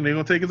nearest city, and they're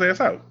gonna take his ass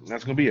out.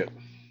 That's gonna be it.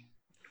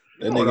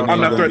 That nigga I'm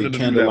not threatening to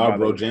do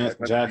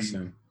that.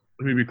 Jackson.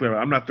 Let me be clear.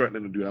 I'm not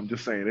threatening to do that. I'm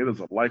just saying it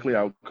is a likely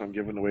outcome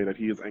given the way that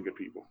he has angered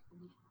people.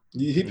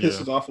 He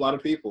pisses off a lot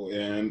of people,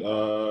 and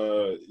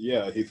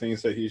he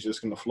thinks that he's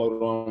just gonna float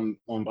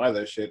on by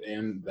that shit,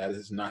 and that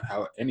is not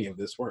how any of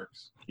this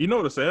works. You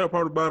know the sad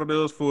part about it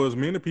is, for as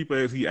many people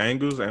as he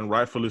angers, and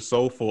rightfully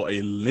so, for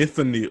a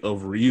litany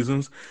of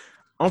reasons,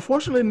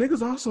 unfortunately,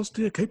 niggas also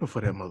still caping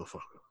for that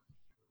motherfucker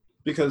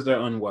because they're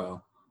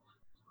unwell.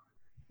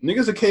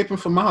 Niggas are caping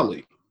for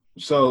Molly,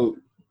 so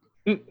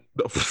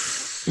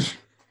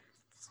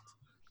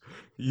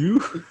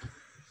you.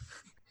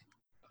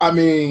 I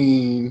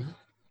mean.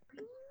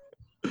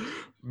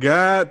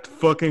 God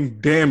fucking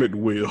damn it,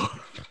 Will.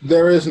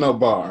 There is no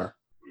bar.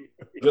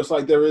 Just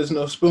like there is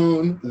no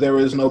spoon, there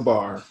is no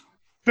bar.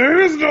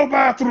 There is no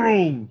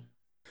bathroom.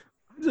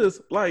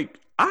 Just like,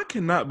 I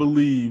cannot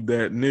believe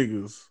that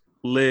niggas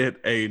let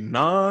a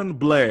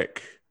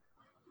non-black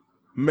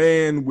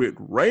man with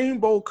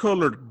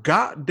rainbow-colored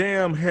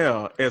goddamn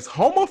hair, as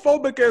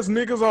homophobic as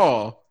niggas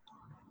are,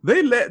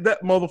 they let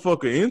that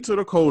motherfucker into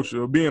the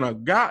culture of being a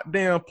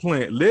goddamn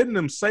plant, letting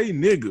them say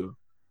nigga,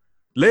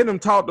 letting them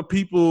talk to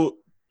people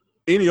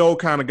any old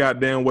kind of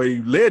goddamn way,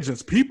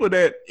 legends, people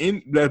that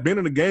been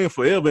in the game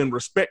forever and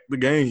respect the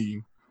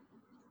game.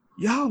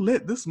 Y'all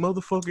let this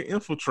motherfucker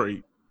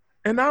infiltrate.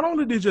 And not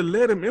only did you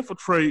let him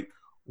infiltrate,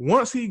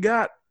 once he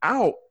got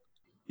out,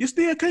 you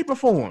still caping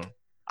for him.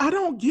 I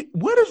don't get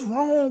what is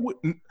wrong with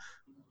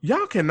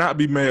y'all. Cannot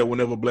be mad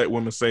whenever black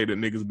women say that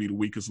niggas be the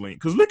weakest link.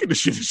 Because look at the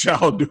shit that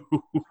y'all do.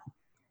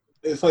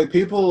 It's like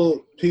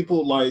people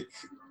like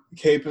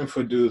caping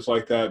for dudes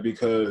like that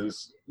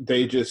because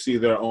they just see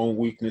their own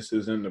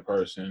weaknesses in the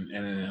person,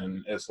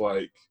 and it's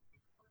like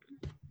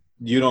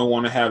you don't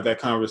want to have that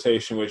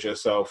conversation with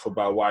yourself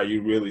about why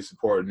you really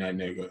supporting that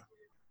nigga.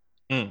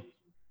 Mm.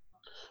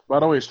 By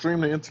the way,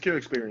 stream the Insecure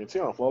experience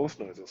here on Flawless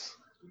Noises.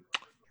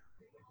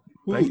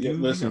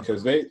 Listen,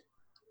 because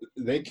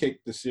they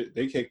kicked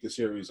the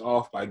series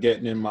off by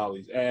getting in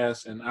Molly's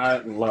ass, and I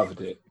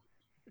loved it.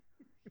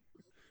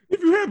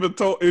 If you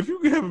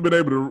haven't been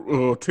able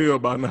to tell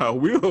by now,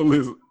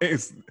 Will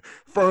is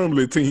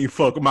firmly team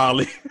fuck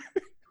Molly.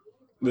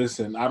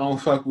 Listen, I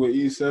don't fuck with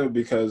Issa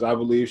because I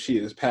believe she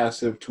is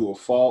passive to a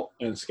fault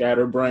and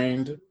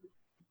scatterbrained,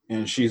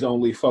 and she's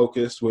only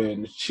focused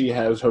when she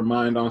has her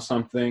mind on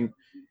something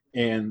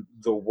and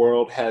the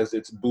world has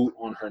its boot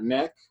on her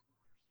neck.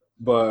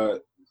 But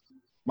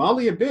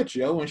Molly a bitch,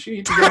 yo, and she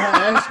need to get her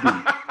ass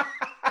beat.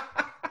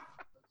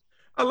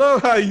 I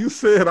love how you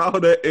said all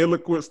that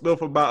eloquent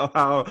stuff about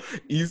how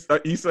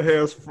Issa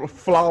has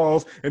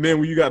flaws, and then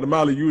when you got to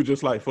Molly, you were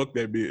just like, fuck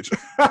that bitch.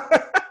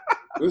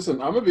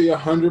 Listen, I'm going to be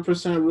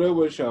 100% real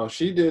with y'all.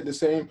 She did the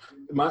same.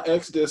 My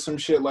ex did some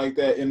shit like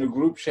that in the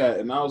group chat,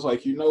 and I was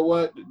like, you know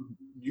what?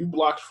 You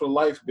blocked for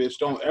life, bitch.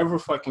 Don't ever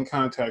fucking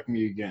contact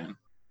me again.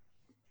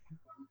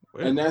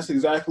 Well, and that's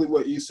exactly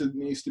what Issa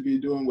needs to be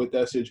doing with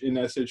in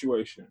that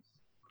situation.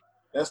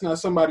 That's not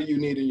somebody you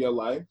need in your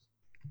life.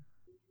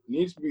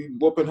 Needs to be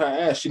whooping her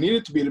ass. She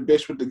needed to be the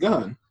bitch with the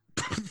gun.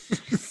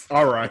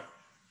 All right.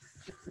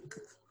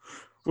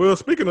 Well,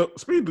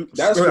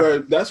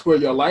 that's where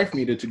your life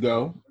needed to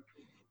go.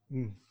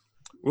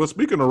 Well,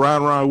 speaking of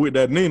riding around with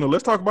that Nina,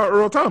 let's talk about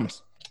Earl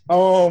Thomas.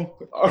 All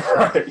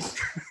right.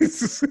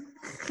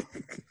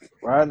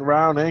 Riding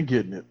around and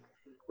getting it.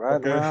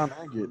 Riding around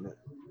and getting it.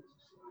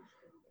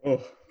 Oh,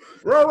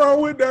 right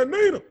around with that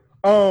Nina.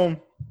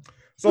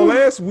 So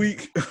last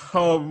week,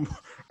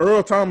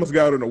 Earl Thomas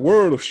got in a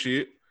world of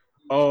shit.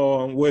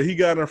 Where he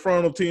got in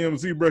front of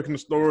TMZ breaking the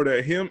story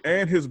that him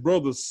and his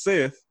brother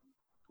Seth,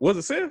 was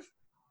it Seth?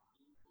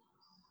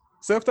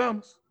 Seth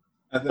Thomas?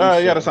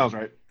 Yeah, that sounds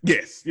right.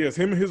 Yes,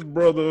 him and his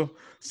brother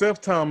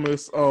Seth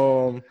Thomas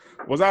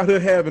was out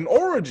here having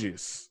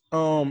orgies.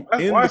 Why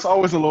it's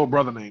always a little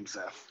brother named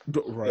Seth.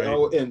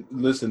 Right. And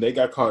listen, they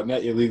got caught in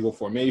that illegal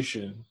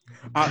formation.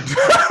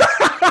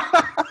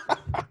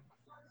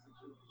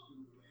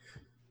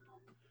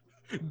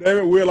 Damn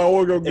it, Will, I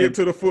wasn't going to get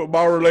to the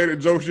football-related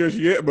jokes just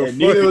yet, but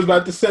Nina was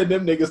about to send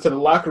them niggas to the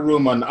locker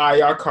room on the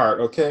IR cart,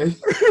 okay?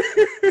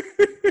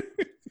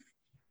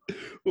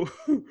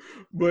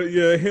 But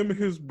yeah, him and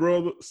his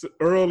brother,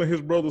 Earl and his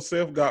brother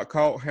Seth got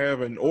caught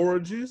having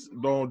orgies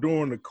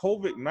during the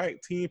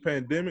COVID-19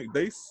 pandemic.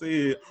 They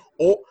said,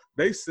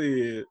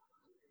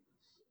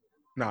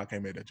 nah, I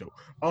can't make that joke.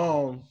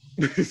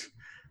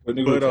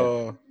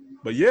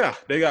 But yeah,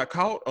 they got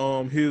caught.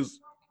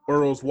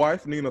 Earl's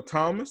wife, Nina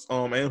Thomas,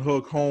 and her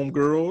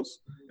homegirls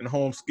and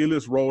home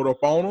skillets rolled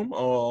up on him.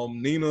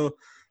 Nina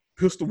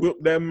pistol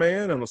whipped that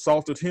man and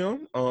assaulted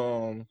him.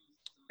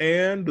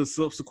 And the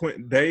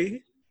subsequent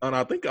day, and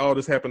I think all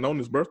this happened on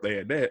his birthday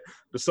at that,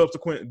 the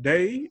subsequent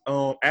day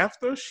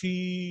after,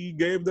 she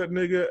gave that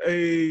nigga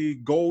a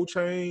gold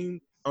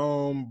chain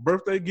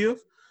birthday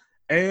gift,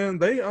 and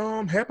they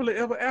happily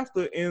ever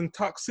after in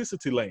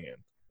toxicity land.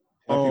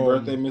 Happy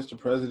birthday, Mr.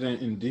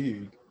 President,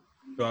 indeed.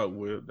 God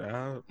will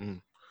die.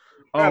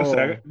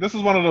 This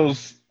is one of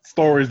those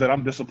stories that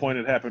I'm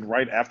disappointed happened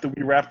right after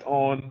we wrapped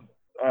on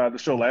the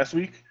show last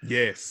week.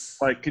 Yes.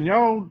 Like, can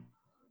y'all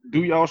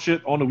do y'all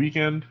shit on the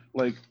weekend?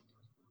 Like,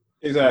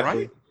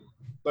 exactly.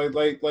 Right?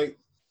 Like,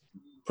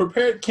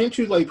 prepare. Can't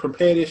you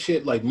prepare this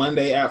shit like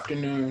Monday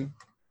afternoon?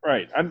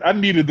 Right. I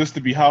needed this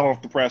to be hot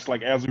off the press,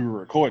 like as we were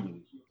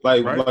recording.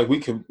 Like we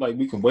can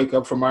wake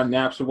up from our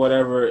naps or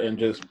whatever and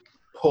just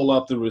pull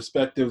up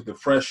the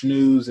fresh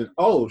news and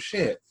oh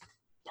shit,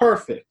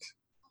 perfect.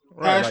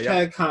 Right,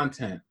 hashtag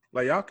content.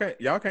 Like y'all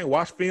can't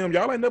watch film.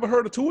 Y'all ain't never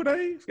heard of 2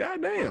 days. God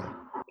damn.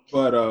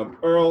 But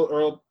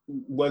Earl,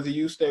 whether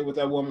you stay with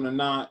that woman or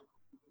not,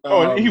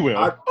 he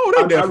will.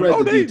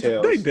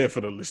 They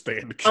definitely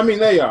stay. I mean,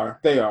 they are.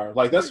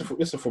 Like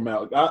it's a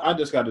formality. I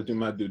just got to do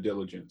my due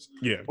diligence.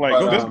 Yeah.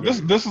 Like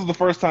this is the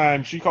first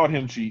time she caught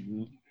him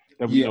cheating.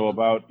 that we know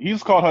about.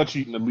 He's caught her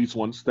cheating at least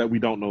once that we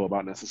don't know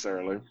about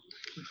necessarily.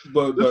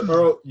 But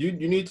Earl, you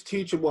need to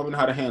teach a woman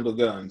how to handle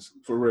guns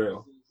for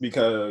real,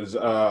 because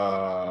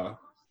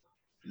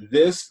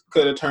this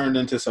could have turned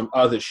into some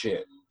other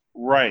shit.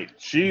 Right.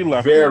 She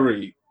left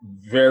very,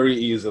 very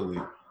easily.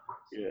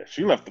 Yeah,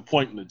 she left the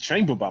point in the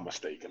chamber by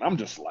mistake, and I'm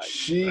just like,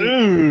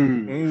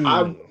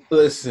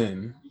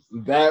 listen.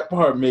 That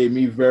part made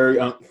me very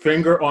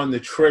finger on the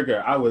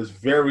trigger. I was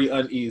very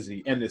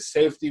uneasy, and the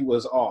safety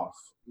was off.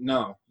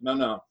 No.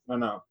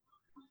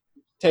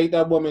 Take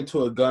that woman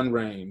to a gun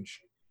range.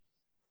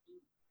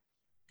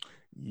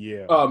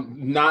 Yeah.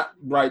 Not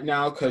right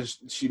now, because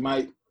she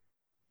might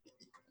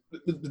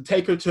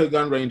take her to a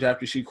gun range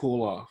after she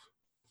cool off.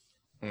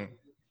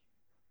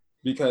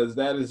 Because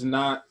that is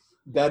not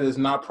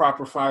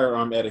proper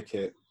firearm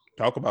etiquette.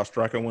 Talk about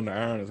striking when the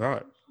iron is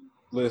hot.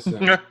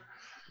 Listen,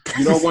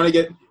 you don't want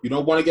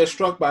to get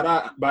struck by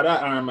that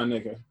iron, my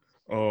nigga.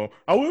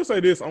 I will say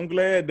this: I'm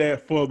glad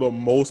that for the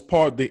most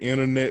part, the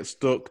internet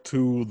stuck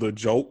to the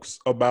jokes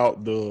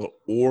about the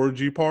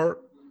orgy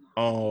part.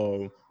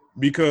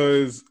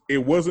 Because it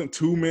wasn't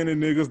too many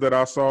niggas that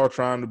I saw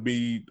trying to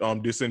be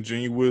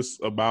disingenuous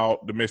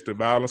about domestic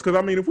violence. Because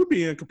I mean, if we're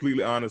being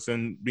completely honest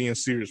and being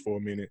serious for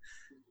a minute,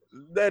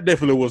 that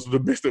definitely was the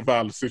domestic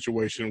violence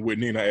situation with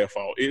Nina at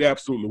fault. It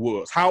absolutely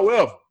was.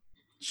 However,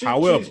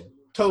 she's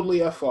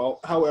totally at fault.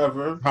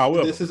 However,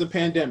 this is a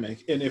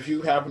pandemic, and if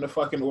you having a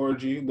fucking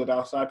orgy with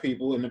outside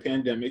people in the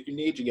pandemic, you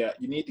need to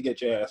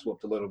get your ass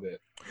whooped a little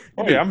bit.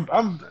 Oh yeah,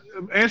 I'm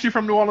Angie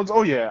from New Orleans.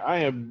 Oh yeah, I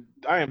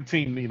am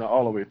Team Nina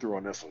all the way through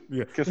on this one.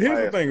 Yeah. Here's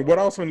the thing. What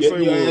I was going to say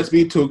was, ass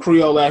beat to a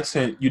Creole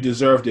accent. You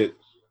deserved it.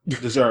 You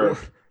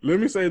deserve. Let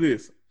me say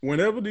this: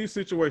 whenever these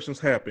situations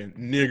happen,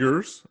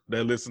 niggers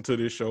that listen to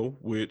this show,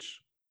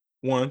 which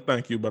one,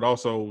 thank you, but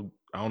also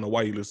I don't know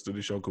why you listen to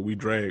this show because we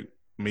drag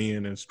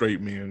men and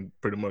straight men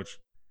pretty much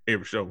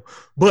every show.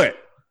 But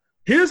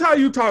here's how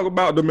you talk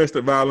about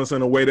domestic violence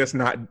in a way that's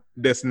not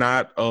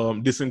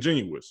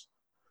disingenuous.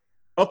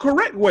 A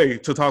correct way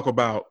to talk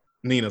about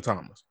Nina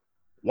Thomas.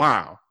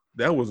 Wow,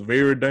 that was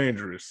very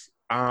dangerous.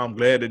 I'm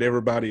glad that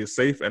everybody is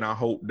safe, and I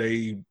hope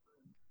they,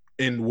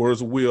 in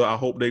words of Will, I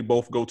hope they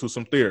both go to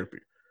some therapy.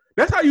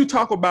 That's how you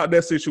talk about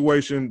that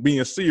situation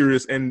being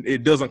serious and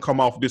it doesn't come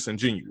off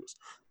disingenuous.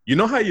 You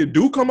know how you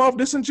do come off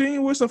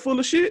disingenuous and full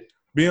of shit?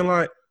 Being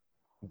like,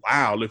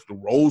 wow, if the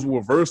roles were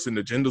reversed and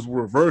the genders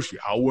were reversed,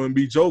 y'all wouldn't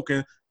be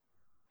joking.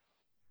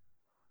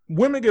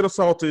 Women get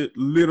assaulted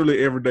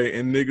literally every day,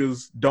 and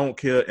niggas don't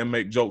care and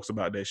make jokes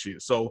about that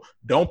shit. So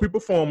don't be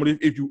performative.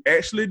 If you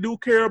actually do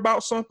care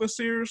about something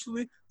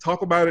seriously,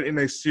 talk about it in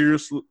a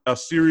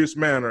serious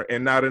manner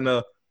and not in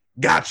a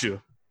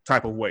gotcha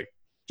type of way.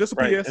 Just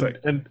a PSA.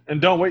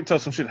 And don't wait till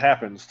some shit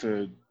happens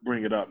to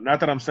bring it up. Not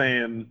that I'm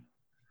saying,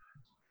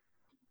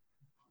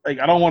 like,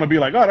 I don't want to be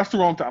like, oh, that's the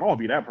wrong time. I don't want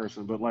to be that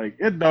person. But, like,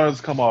 it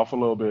does come off a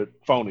little bit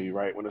phony,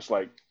 right? When it's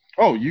like,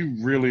 oh, you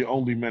really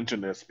only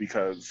mention this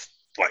because,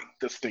 like,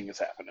 this thing is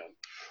happening.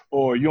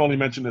 Or you only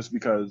mention this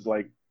because,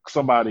 like,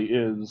 somebody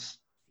is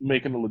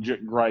making a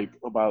legit gripe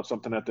about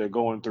something that they're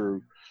going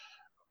through.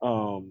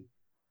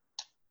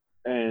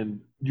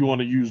 And you want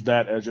to use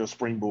that as your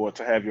springboard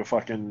to have your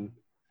fucking,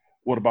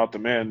 what about the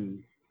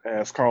men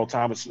as Carl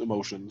Thomas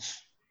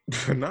emotions.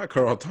 Not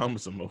Carl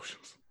Thomas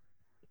emotions.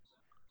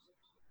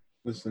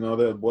 Listen, all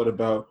that, what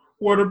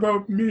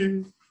about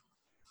me?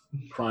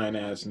 Crying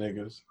ass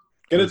niggas.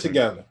 Get it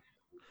together.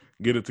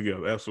 Get it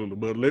together, absolutely.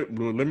 But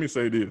let me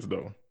say this,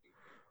 though.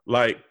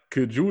 Like,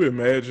 could you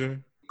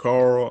imagine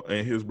Carl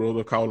and his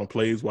brother calling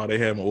plays while they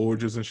having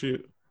orgies and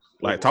shit?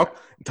 Like, talk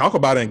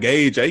about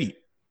Engage 8.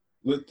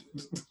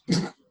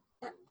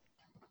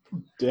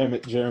 Damn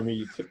it,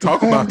 Jeremy.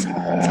 Talk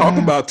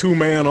about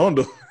two-man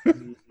under.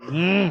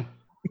 Now,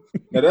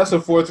 that's a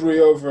 4-3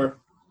 over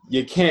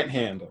you can't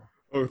handle.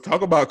 Oh,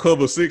 talk about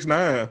cover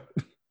 6'9".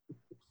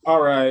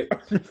 All right.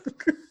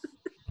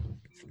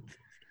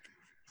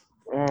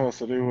 Oh,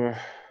 so they were.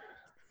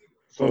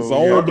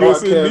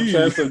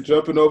 Chancellor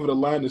jumping over the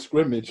line of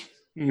scrimmage.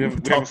 We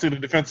haven't seen the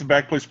defensive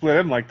back play split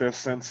in like this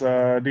since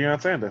Deion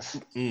Sanders.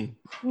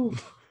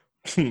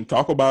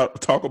 Talk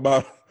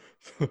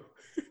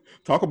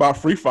about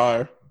free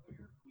fire.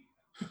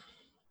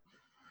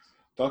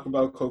 Talk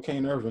about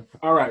Cocaine Irvin.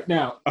 All right,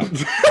 now.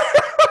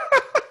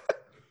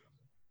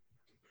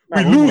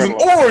 We losing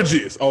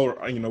orgies.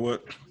 Oh, you know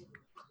what?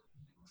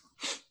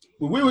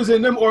 When we was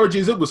in them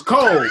orgies, it was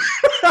cold.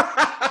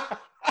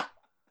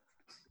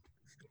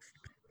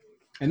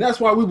 And that's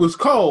why we was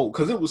cold,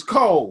 because it was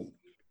cold.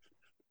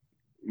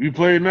 You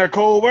played in that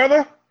cold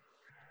weather?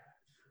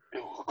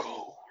 It was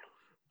cold.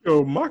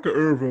 Yo, Micah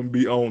Irvin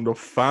be on the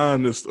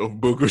finest of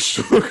Booger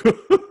Sugar.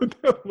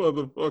 That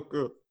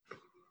motherfucker.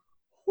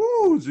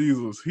 Woo,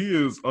 Jesus. He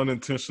is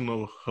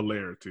unintentional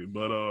hilarity.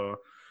 But,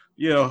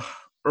 yeah,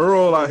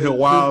 Earl out here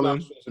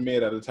wilding.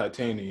 Made out of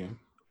titanium.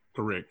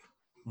 Correct.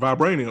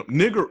 Vibranium.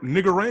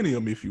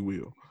 Niggeranium, if you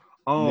will.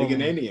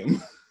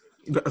 Niggeranium.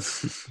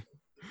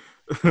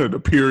 The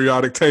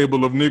periodic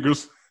table of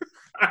niggers.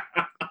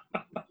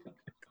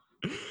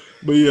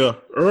 But yeah,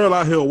 Earl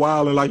out here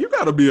wilding like you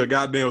gotta be a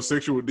goddamn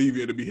sexual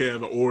deviant to be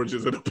having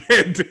origins in a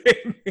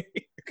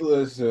pandemic.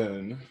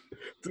 Listen,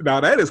 Now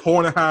that is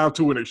horny hive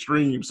to an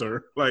extreme,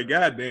 sir. Like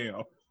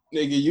goddamn.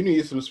 nigga, you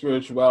need some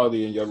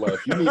spirituality in your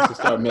life. You need to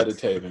start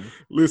meditating.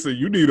 Listen,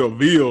 you need a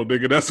veal,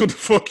 nigga. That's what the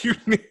fuck you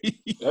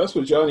need. That's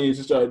what y'all need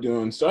to start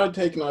doing. Start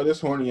taking all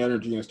this horny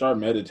energy and start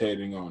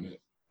meditating on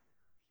it.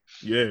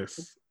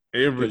 Yes,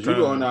 every Because time.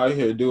 you're going out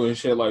here doing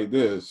shit like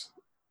this.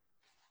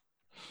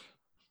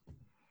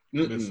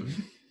 Listen,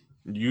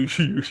 you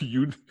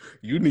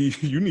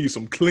need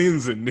some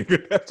cleansing,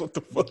 nigga. That's what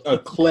the fuck. A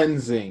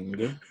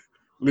cleansing.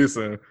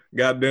 Listen,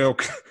 goddamn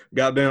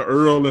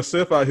Earl and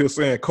Seth out here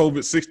saying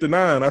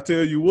COVID-69. I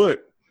tell you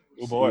what.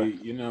 Oh boy. See,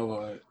 you know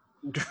what?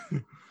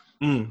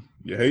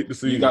 You hate to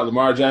see you got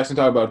Lamar Jackson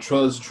talking about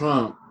trust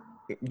Trump.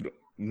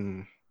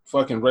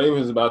 Fucking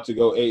Ravens about to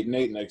go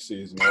 8-8 next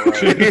season. All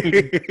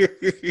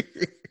right?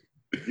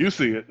 You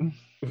see it.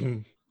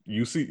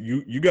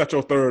 You got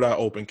your third eye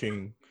open,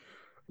 King.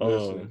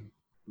 Listen,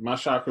 my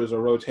chakras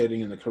are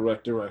rotating in the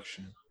correct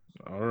direction.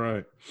 All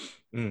right.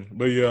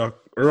 But yeah,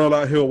 Earl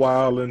out here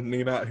wilding,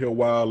 Nina out here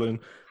wilding,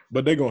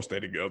 but they're gonna stay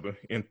together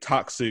in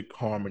toxic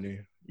harmony,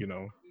 you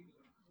know.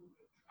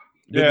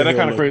 Yeah, that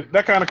kind of crazy.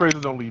 That kind of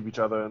crazy don't leave each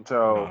other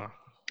until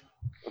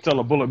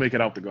a bullet make it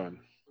out the gun.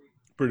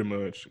 Pretty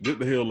much. Get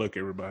the hell luck,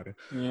 everybody.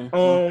 Yeah,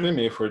 they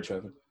made for each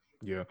other.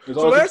 Yeah.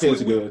 So last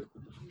kids good.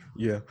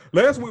 Yeah.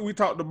 Last week we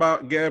talked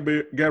about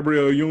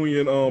Gabrielle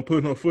Union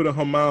putting her foot in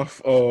her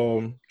mouth,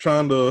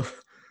 trying to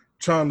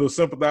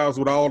sympathize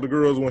with all the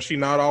girls when she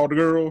not all the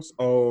girls.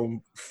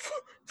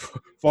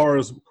 Far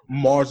as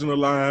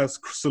marginalized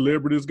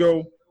celebrities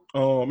go,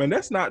 and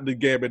that's not the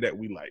Gabby that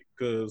we like,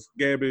 because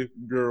Gabby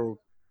girl,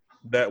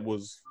 that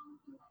was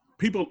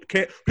people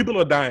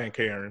are dying,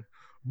 Karen.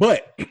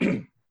 But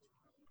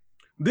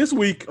this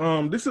week,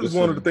 this is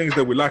one of the things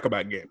that we like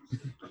about Gabby.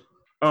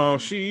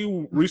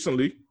 She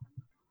recently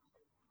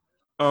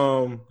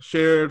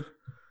shared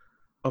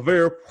a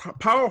very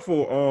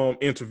powerful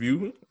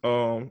interview.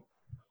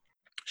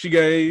 She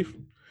gave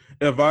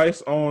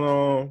advice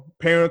on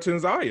parenting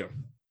Zaya.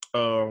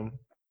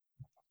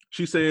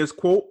 She says,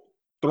 quote,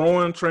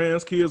 throwing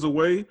trans kids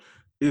away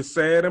is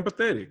sad and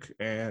pathetic.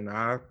 And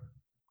I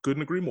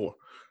couldn't agree more.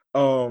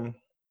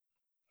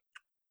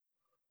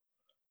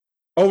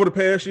 Over the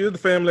past year, the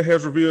family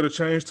has revealed a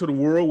change to the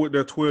world with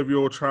their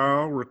 12-year-old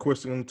child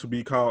requesting to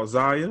be called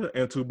Zaya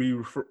and to be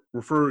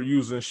referred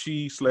using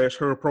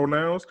she/her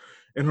pronouns.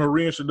 In her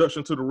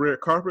reintroduction to the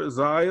red carpet,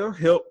 Zaya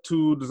helped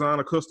to design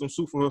a custom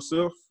suit for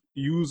herself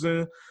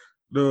using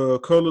the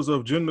colors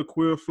of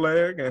genderqueer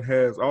flag and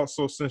has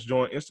also since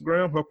joined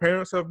Instagram. Her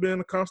parents have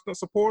been constant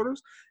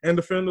supporters and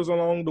defenders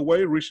along the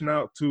way, reaching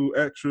out to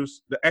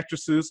the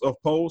actresses of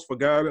Pose for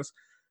guidance,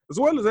 as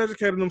well as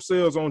educating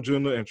themselves on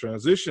gender and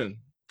transition.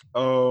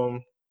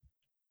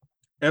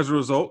 As a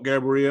result,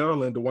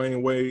 Gabrielle and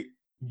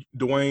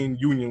Dwayne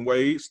Union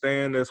Wade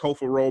stand as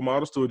hopeful role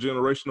models to a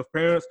generation of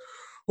parents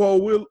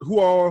who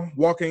are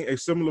walking a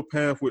similar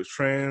path with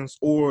trans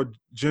or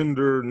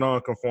gender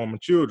non-conforming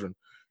children.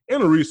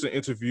 In a recent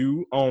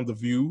interview on The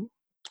View,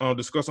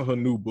 discussing her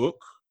new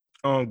book,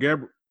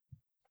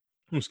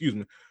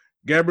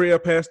 Gabrielle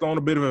passed on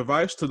a bit of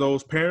advice to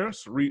those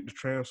parents. Read the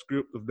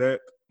transcript of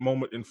that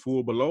moment in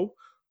full below.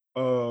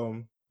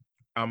 I'm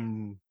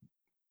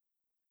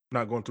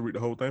not going to read the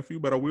whole thing for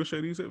you, but I will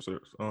share these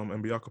excerpts.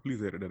 And Bianca,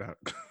 please edit it out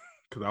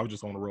because I was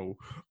just on the roll.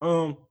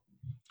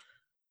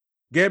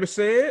 Gabby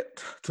said,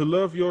 to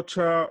love your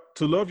child,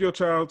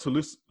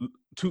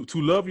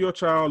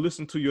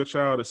 listen to your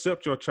child,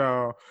 accept your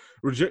child,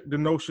 reject the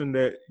notion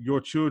that your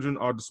children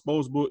are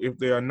disposable if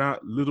they are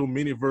not little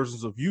mini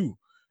versions of you,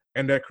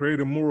 and that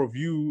creating more of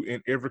you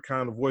in every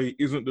kind of way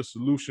isn't the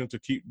solution to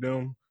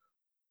keeping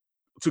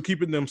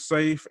them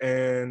safe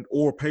and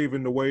or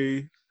paving the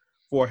way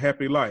for a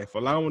happy life.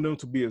 Allowing them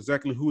to be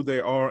exactly who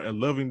they are and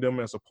loving them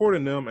and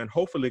supporting them and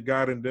hopefully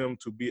guiding them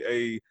to be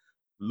a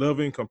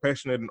loving,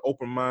 compassionate, and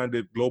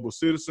open-minded global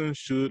citizen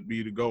should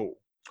be the goal.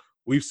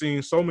 We've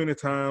seen so many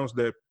times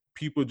that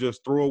people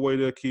just throw away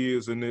their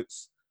kids, and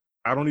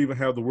I don't even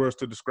have the words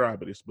to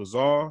describe it. It's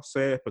bizarre,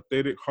 sad,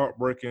 pathetic,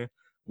 heartbreaking.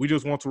 We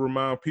just want to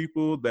remind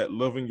people that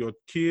loving your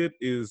kid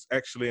is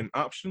actually an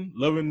option.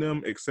 Loving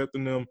them,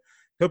 accepting them,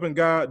 helping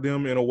guide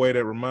them in a way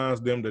that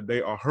reminds them that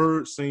they are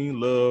heard, seen,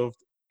 loved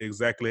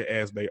exactly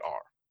as they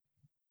are.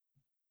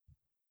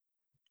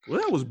 Well,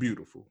 that was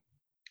beautiful.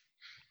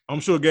 I'm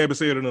sure Gabby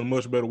said it in a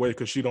much better way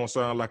because she don't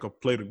sound like a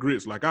plate of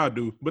grits like I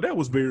do, but that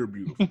was very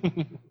beautiful.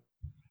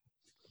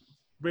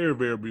 Very,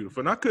 very beautiful.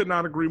 And I could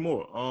not agree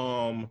more.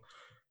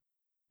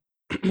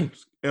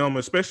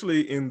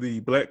 Especially in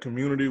the Black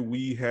community,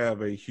 we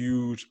have a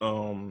huge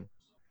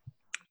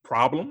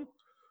problem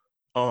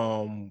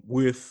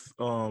with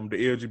the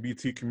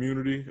LGBT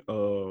community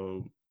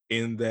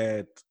in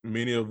that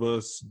many of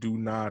us do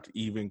not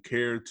even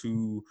care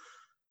to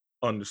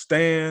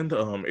understand,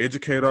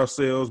 educate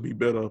ourselves, be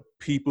better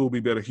people,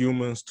 be better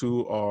humans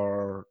to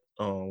our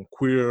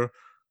queer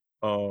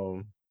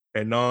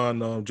and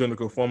non-gender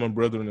conforming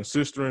brethren and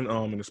sisters,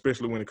 and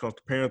especially when it comes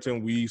to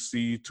parenting, we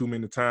see too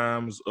many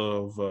times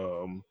of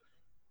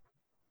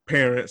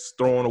parents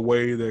throwing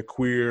away their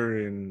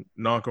queer and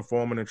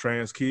non-conforming and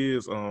trans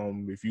kids.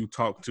 If you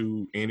talk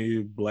to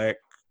any Black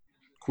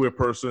queer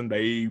person,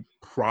 they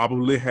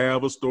probably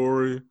have a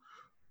story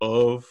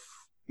of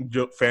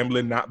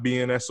family not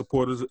being as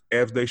supportive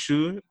as they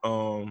should.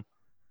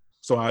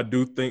 So I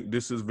do think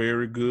this is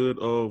very good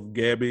of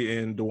Gabby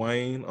and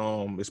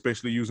Dwayne,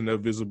 especially using their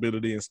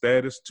visibility and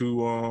status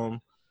to,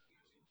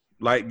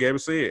 like Gabby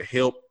said,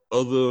 help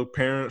other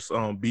parents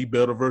be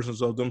better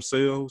versions of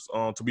themselves,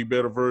 to be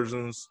better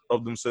versions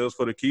of themselves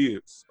for the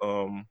kids,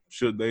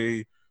 should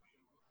they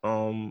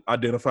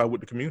identify with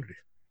the community.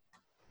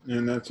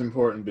 And that's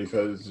important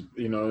because,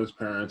 as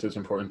parents, it's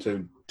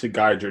important to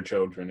guide your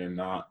children and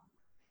not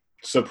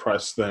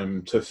suppress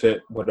them to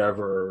fit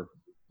whatever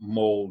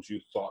mold you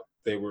thought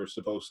they were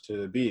supposed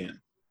to be in.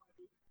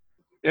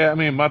 Yeah, I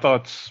mean, my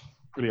thoughts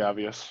pretty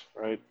obvious,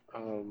 right?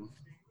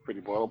 Pretty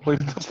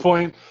boilerplate at this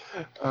point.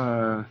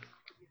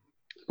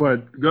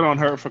 But good on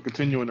her for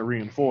continuing to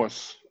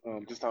reinforce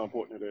just how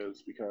important it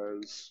is,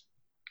 because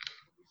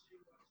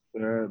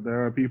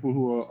there are people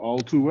who are all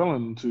too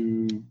willing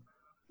to,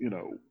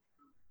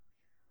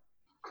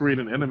 create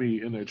an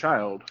enemy in their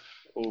child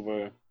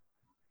over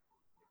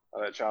how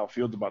that child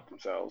feels about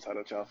themselves, how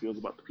that child feels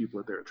about the people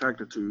that they're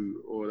attracted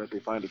to or that they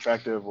find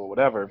attractive or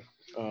whatever.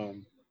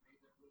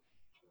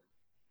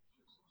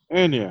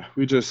 And yeah,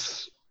 we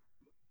just,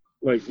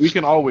 we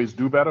can always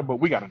do better, but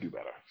we got to do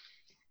better.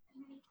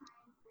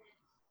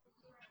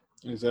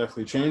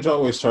 Exactly. Change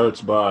always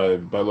starts by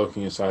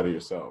looking inside of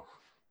yourself.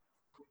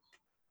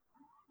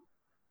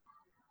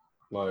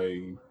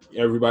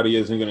 Everybody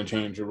isn't going to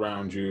change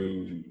around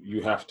you.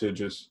 You have to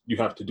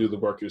do the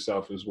work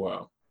yourself as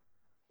well.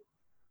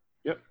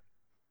 Yep.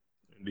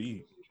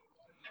 Indeed.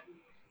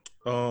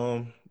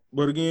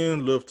 But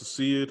again, love to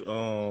see it.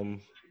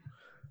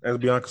 As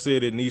Bianca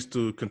said, it needs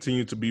to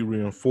continue to be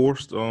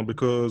reinforced,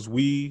 because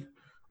we,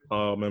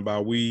 and by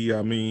we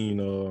I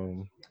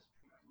mean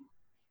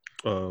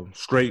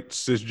straight,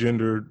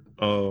 cisgendered,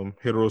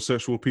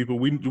 heterosexual people,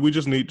 we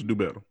just need to do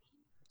better.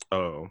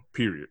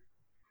 Period.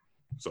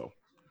 So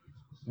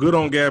good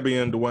on Gabby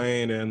and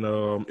Dwayne, and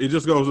it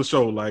just goes to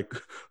show,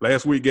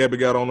 last week Gabby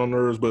got on our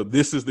nerves, but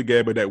this is the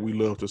Gabby that we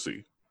love to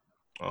see.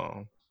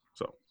 So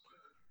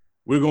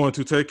we're going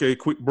to take a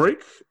quick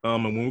break,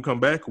 and when we come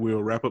back,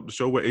 we'll wrap up the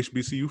show with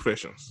HBCU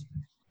fashions.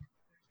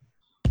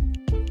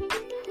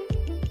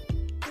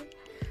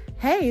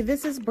 Hey,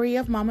 this is Bree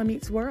of Mama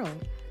Meets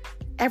World.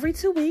 Every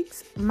 2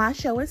 weeks, my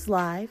show is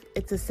live.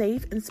 It's a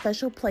safe and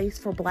special place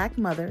for Black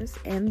mothers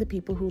and the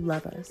people who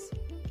love us.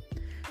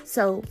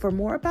 So for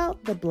more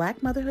about the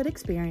Black motherhood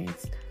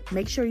experience,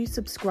 make sure you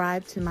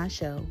subscribe to my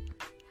show.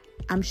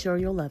 I'm sure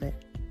you'll love it.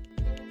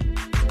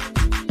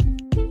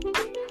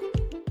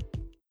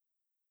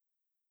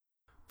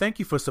 Thank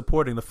you for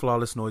supporting the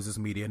Flawless Noises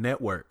Media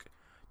Network.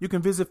 You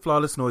can visit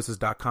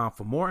flawlessnoises.com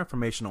for more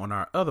information on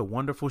our other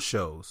wonderful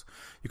shows.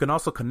 You can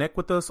also connect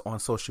with us on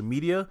social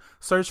media.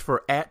 Search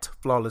for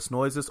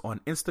 @FlawlessNoises on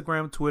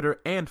Instagram,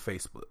 Twitter, and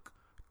Facebook.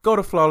 Go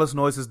to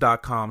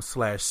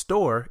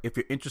flawlessnoises.com/store if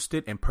you're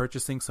interested in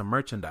purchasing some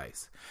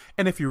merchandise.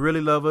 And if you really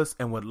love us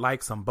and would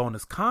like some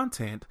bonus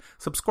content,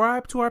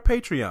 subscribe to our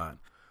Patreon.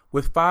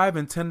 With $5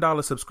 and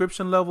 $10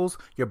 subscription levels,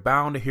 you're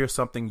bound to hear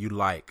something you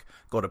like.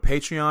 Go to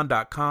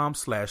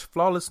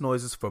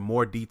patreon.com/flawlessnoises for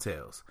more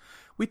details.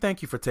 We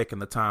thank you for taking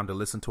the time to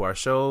listen to our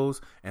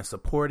shows and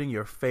supporting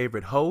your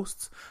favorite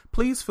hosts.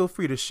 Please feel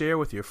free to share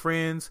with your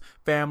friends,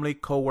 family,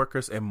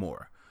 coworkers, and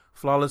more.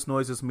 Flawless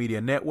Noises Media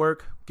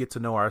Network, get to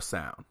know our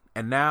sound.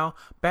 And now,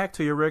 back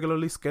to your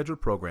regularly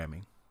scheduled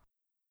programming.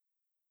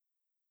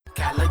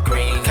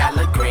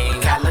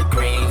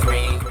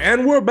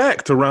 And we're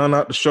back to round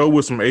out the show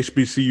with some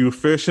HBCU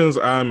fashions.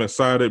 I'm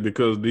excited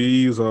because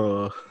these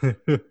are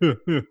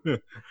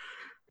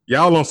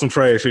y'all on some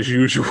trash as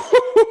usual.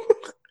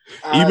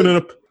 I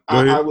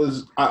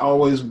always,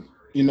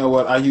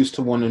 I used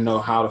to want to know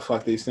how the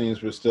fuck these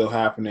things were still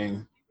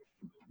happening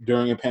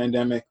during a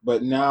pandemic,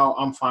 but now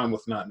I'm fine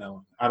with not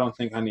knowing. I don't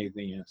think I need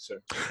the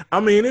answer.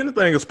 I mean,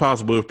 anything is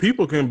possible. If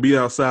people can be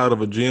outside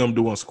of a gym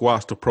doing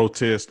squats to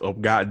protest a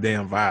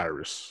goddamn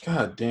virus.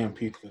 Goddamn,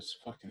 people is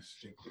fucking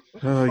stupid. What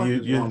the fuck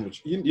is wrong with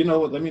you? You know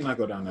what? Let me not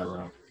go down that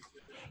route.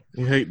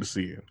 You hate to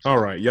see it. All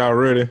right, y'all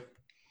ready?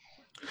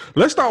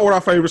 Let's start with our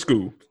favorite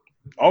school.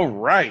 All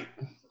right.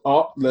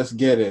 Oh, let's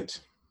get it.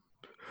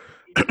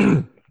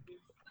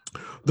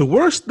 The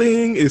worst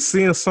thing is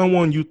seeing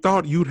someone you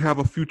thought you'd have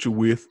a future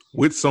with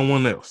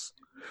someone else.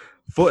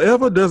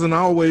 Forever doesn't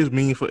always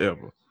mean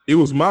forever. It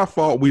was my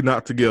fault we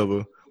not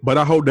together, but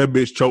I hope that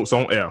bitch chokes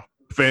on air.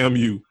 Fam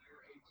you.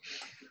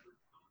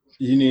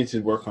 You need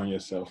to work on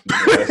yourself.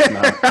 That's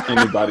not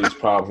anybody's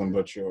problem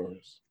but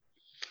yours.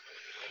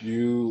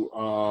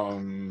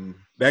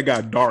 That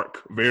got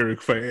dark very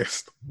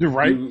fast. You're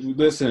right.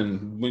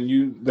 Listen,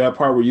 that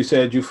part where you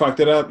said you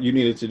fucked it up, you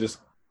needed to just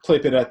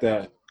clip it at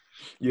that.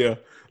 Yeah.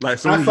 I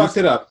fucked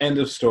it up. End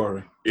of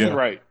story. Yeah.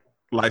 Right.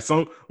 Like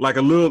an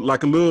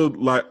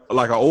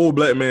old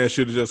black man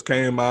should have just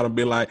came out and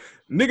been like,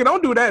 "Nigga,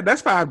 don't do that.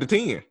 That's 5 to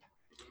 10."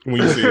 When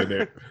you said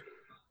that,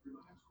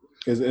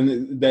 because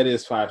that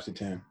is 5 to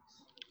 10.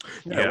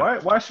 Yeah.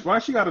 Why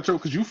she got to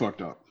choke? Because you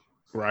fucked up,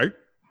 right?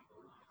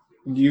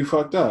 You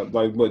fucked up.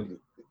 Like, but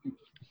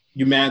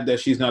you mad that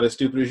she's not as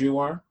stupid as you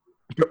are?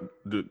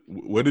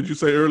 What did you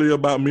say earlier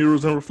about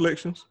mirrors and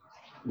reflections?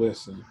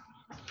 Listen,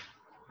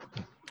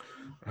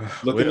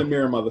 look in the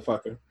mirror,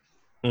 motherfucker.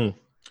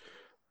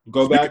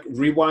 Go back,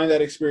 rewind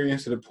that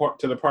experience to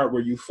the part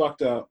where you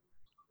fucked up,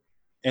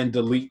 and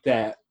delete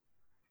that,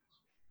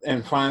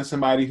 and find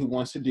somebody who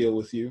wants to deal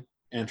with you,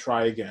 and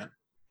try again.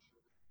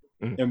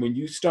 And when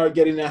you start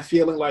getting that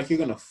feeling like you're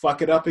gonna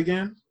fuck it up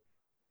again,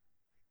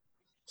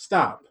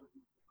 stop.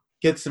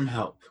 Get some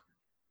help.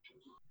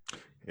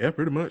 Yeah,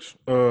 pretty much.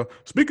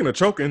 Speaking of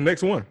choking,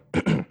 next one.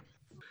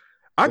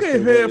 I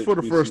gave head for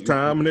the first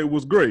time and it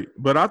was great,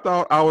 but I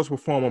thought I was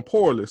performing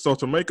poorly. So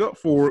to make up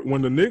for it,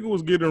 when the nigga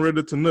was getting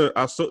ready to nut,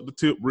 I sucked the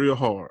tip real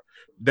hard.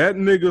 That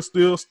nigga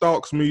still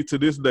stalks me to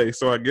this day,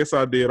 so I guess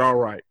I did all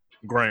right.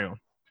 Graham.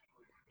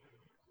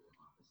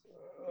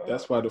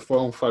 That's why the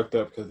phone fucked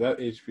up, because that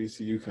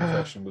HBCU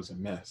confession was a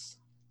mess.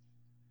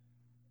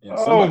 And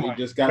somebody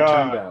just got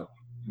turned out.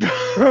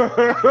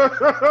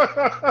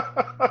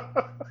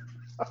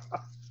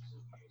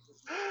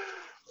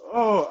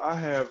 Oh, I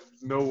have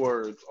no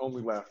words,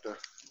 only laughter.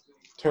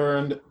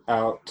 Turned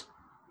out.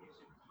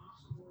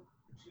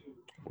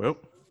 Well,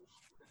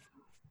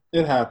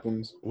 it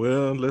happens.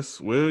 Well,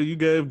 you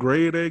gave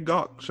grade A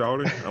gawk,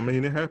 shawty. I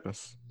mean, it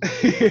happens.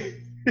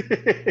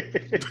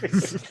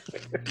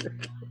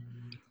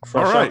 Fresh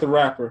all right. out the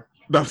rapper.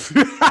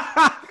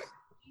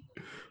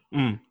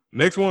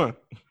 Next one.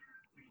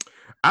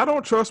 I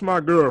don't trust my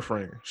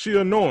girlfriend. She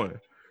annoying.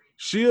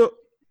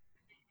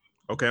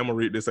 Okay, I'm gonna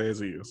read this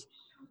as is.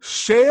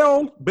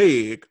 She'll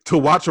beg to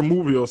watch a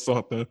movie or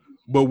something,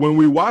 but when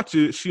we watch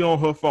it, she on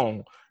her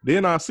phone.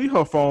 Then I see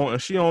her phone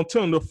and she on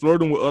Tinder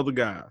flirting with other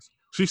guys.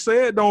 She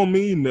said it don't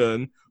mean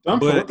nothing.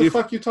 But what the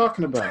fuck you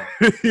talking about?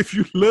 If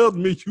you loved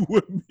me, you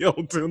wouldn't be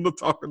on Tinder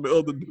talking to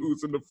other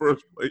dudes in the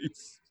first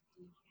place.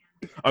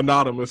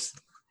 Anonymous.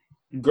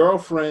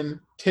 Girlfriend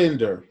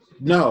Tinder.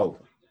 No.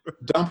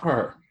 Dump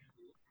her.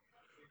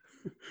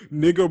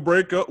 Nigga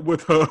break up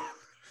with her.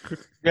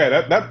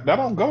 Yeah, that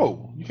don't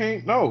go. You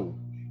can't, no.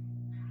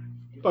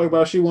 Talk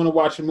about she want to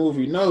watch a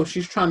movie. No,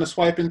 she's trying to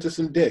swipe into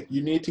some dick.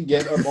 You need to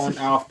get up on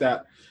off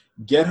that.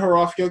 Get her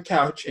off your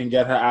couch and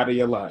get her out of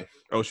your life.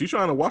 Oh, she's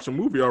trying to watch a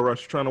movie, all right.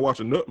 She's trying to watch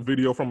a nut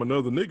video from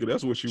another nigga.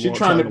 That's what she wants. She's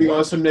trying to be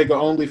on some nigga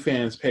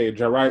OnlyFans page,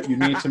 all right? You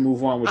need to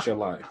move on with your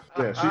life.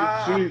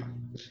 Yeah,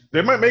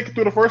 they might make it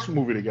through the first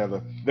movie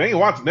together. They ain't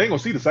gonna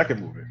see the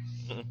second movie.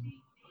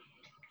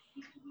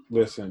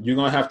 Listen, you're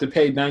gonna have to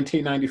pay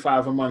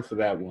 $19.95 a month for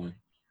that one.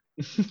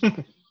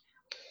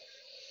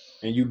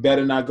 And you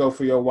better not go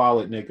for your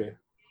wallet, nigga.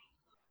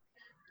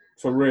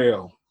 For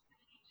real.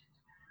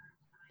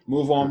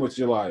 Move on with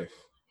your life.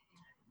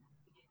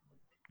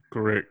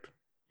 Correct.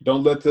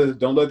 Don't let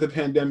the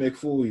pandemic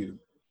fool you.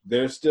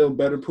 There's still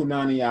better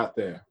punani out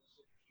there.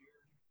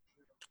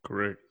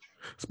 Correct.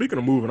 Speaking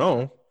of moving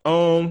on,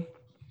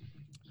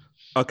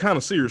 a kind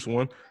of serious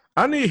one.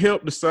 I need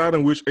help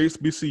deciding which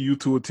HBCU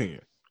to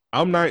attend.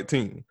 I'm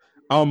 19.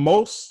 I'm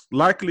most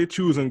likely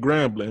choosing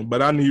Grambling,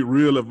 but I need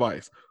real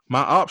advice.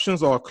 My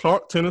options are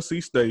Clark, Tennessee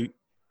State,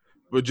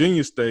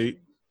 Virginia State,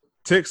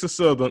 Texas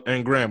Southern,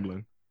 and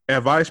Grambling.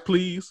 Advice,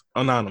 please.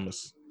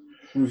 Anonymous.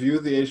 Review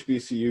the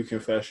HBCU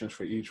confessions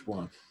for each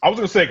one. I was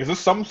going to say, because there's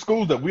some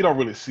schools that we don't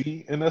really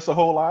see in this a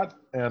whole lot,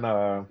 and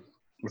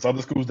there's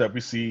other schools that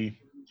we see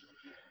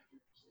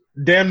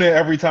damn near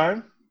every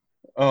time.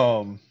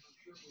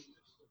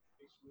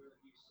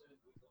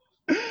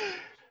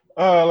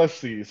 Let's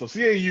see. So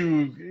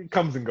CAU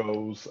comes and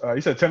goes.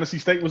 You said Tennessee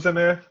State was in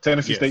there?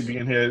 Tennessee State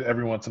being here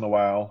every once in a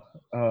while.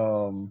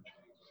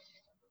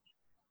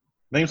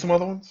 Name some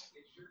other ones.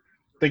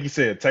 I think you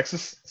said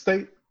Texas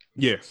State?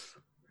 Yes.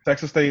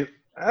 Texas State.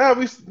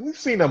 We've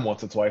seen them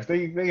once or twice.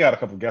 They got a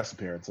couple guest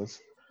appearances.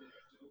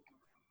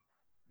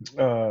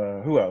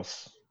 Who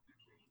else?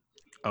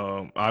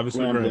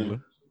 Obviously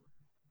Grambling.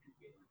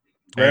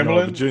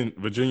 Grambling?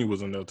 Virginia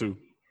was in there too.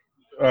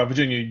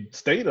 Virginia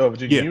State or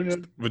Virginia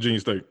Union? Virginia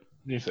State.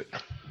 Virginia State.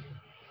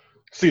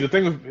 See, the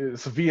thing with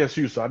it's a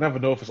VSU, so I never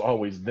know if it's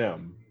always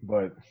them,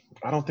 but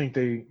I don't think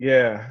they.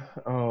 Yeah,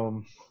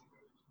 Grambling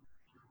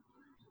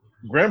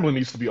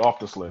needs to be off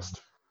this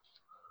list.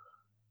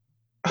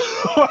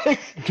 I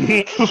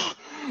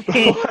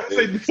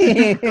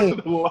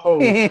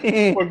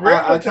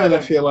kind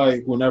of feel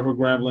like whenever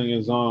Grambling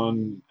is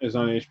on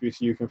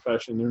HBCU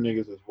confession, their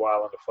niggas is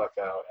wilding the fuck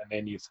out and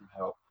they need some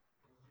help.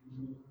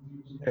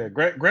 Yeah,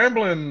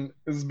 Grambling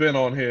has been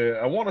on here,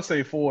 I want to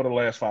say 4 of the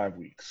last 5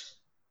 weeks.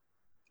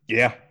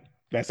 Yeah,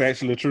 that's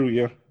actually true,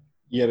 yeah.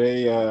 Yeah,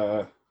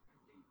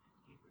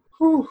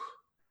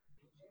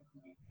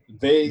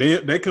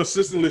 they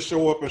consistently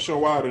show up and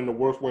show out in the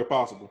worst way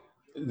possible.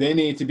 They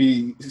need to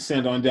be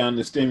sent on down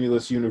to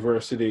Stimulus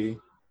University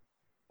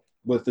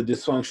with the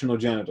dysfunctional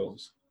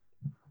genitals.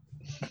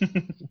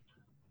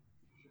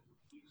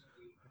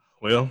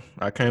 Well,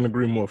 I can't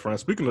agree more, friend.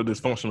 Speaking of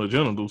dysfunctional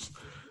genitals,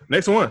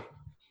 next one.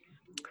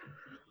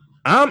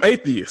 I'm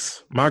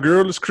atheist. My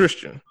girl is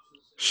Christian.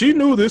 She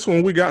knew this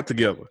when we got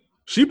together.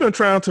 She been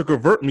trying to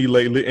convert me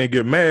lately and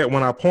get mad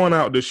when I point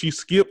out that she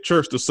skipped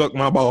church to suck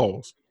my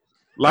balls.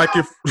 Like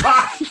if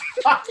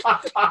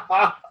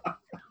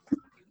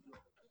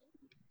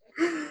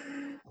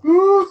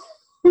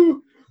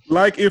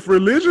like if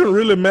religion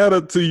really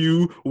mattered to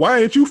you, why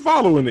ain't you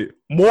following it?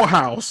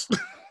 Morehouse.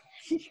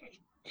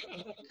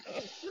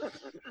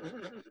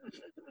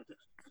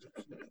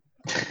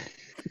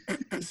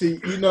 See,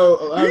 you know,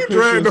 a lot of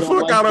dragged the Christians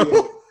don't fuck out of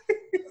him.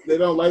 they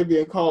don't like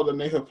being called in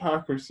their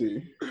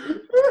hypocrisy.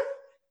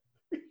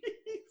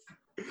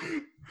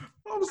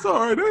 I'm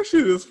sorry, that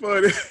shit is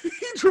funny.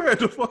 He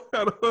dragged the fuck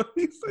out of her.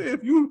 He said,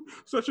 if you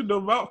such a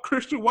devout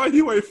Christian, why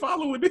you ain't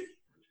following it?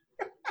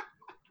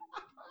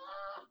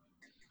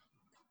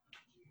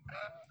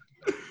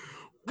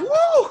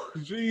 Woo!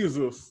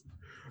 Jesus.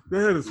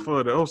 That is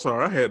funny. I'm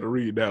sorry, I had to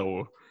read that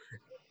one.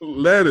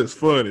 That is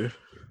funny.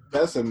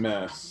 That's a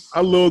mess.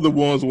 I love the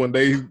ones when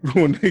they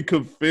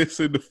confess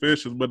in the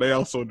fishes, but they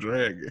also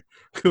drag it.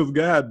 Because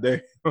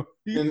goddamn.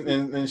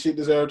 And she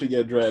deserved to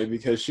get dragged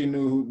because she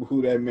knew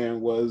who that man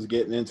was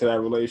getting into that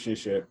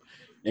relationship.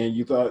 And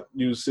you thought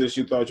you was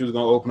going to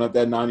open up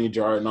that nani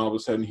jar, and all of a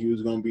sudden he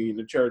was going to be in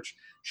the church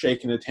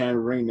shaking a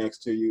tambourine next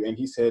to you. And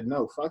he said,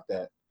 no, fuck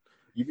that.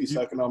 You be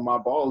sucking on my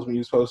balls when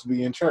you're supposed to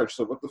be in church.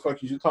 So what the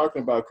fuck are you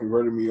talking about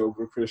converting me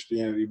over to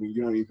Christianity when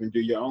you don't even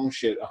do your own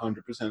shit 100%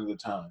 of the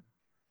time?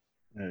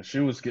 Yeah, she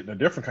was getting a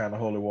different kind of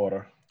holy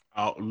water.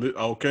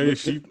 Okay,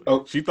 she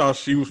thought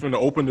she was finna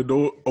open that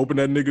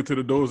nigga to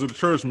the doors of the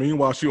church.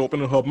 Meanwhile, she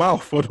opening her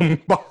mouth for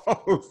them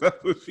balls.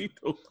 That's what she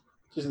thought.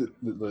 Just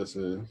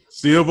listen.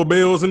 Silver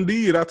bells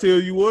indeed, I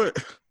tell you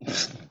what.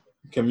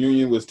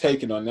 Communion was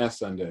taken on that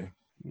Sunday.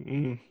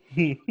 And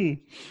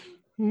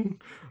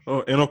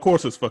of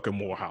course it's fucking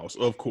Morehouse,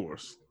 of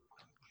course.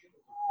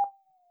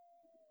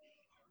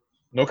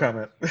 No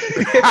comment.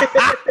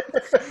 I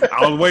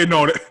was waiting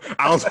on it.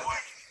 I was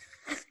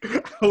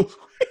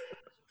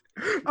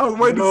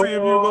waiting to see if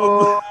you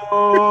were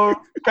going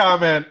to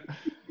comment.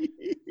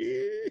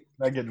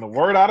 Not getting the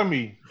word out of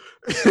me.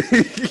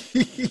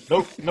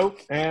 Nope,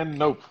 and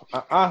nope.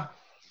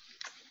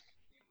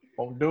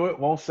 Won't do it,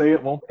 won't say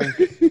it, won't think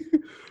it.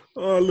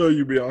 Oh, I love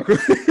you, Bianca.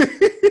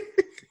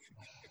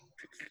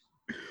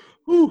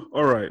 Whew.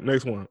 All right,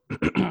 next one.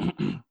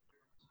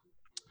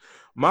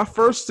 My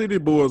first City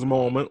Boys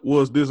moment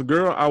was this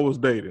girl I was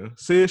dating.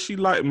 Said she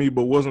liked me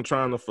but wasn't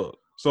trying to fuck.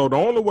 So the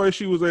only way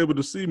she was able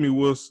to see me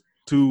was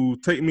to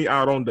take me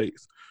out on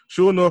dates.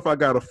 Sure enough, I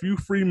got a few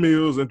free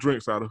meals and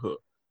drinks out of her.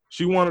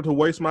 She wanted to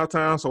waste my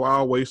time, so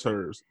I'll waste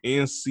hers.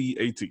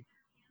 NCAT.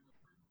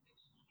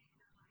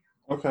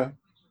 Okay.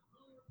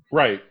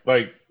 Right.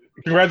 Like,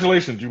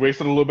 congratulations. You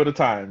wasted a little bit of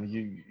time.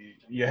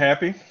 You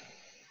happy?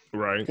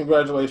 Right.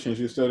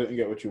 Congratulations. You still didn't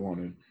get what you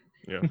wanted.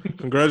 Yeah.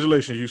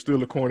 Congratulations. You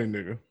still a corny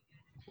nigga.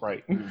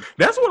 Right.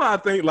 That's what I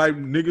think, like,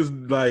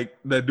 niggas like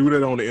that do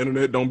that on the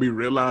internet don't be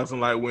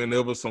realizing, like,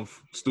 whenever some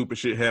stupid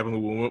shit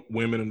happens with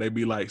women and they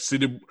be like,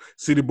 city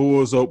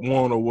boys up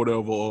one or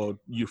whatever, or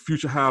your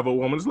future however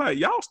woman. It's like,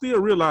 y'all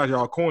still realize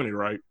y'all corny,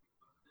 right?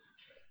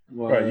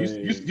 Right.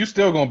 You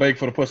still gonna beg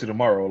for the pussy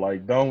tomorrow.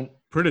 Like, don't.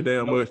 Pretty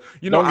damn much.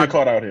 You know, don't get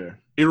caught out here.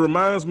 It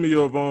reminds me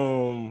of,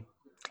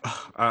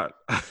 I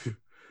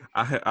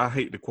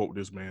hate to quote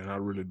this man, I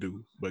really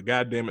do. But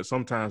goddamn it,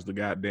 sometimes the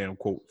goddamn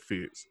quote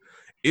fits.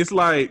 It's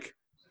like,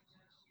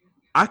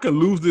 I can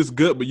lose this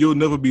gut, but you'll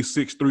never be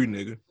 6'3",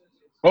 nigga.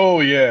 Oh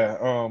yeah,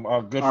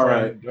 our good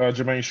friend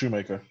Jermaine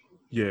Shoemaker.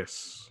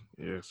 Yes.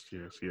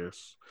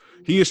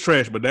 He is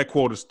trash, but that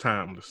quote is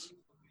timeless.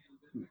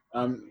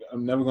 I'm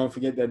never gonna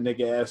forget that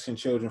nigga asking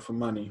children for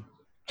money.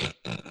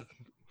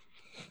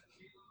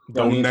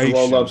 Donations. Need to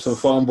roll up some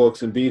phone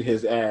books and beat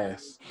his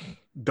ass.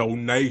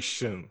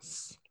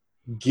 Donations.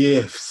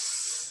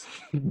 Gifts.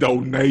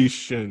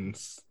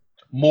 Donations.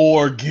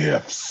 More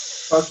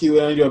gifts. Fuck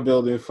you and your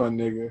building fund,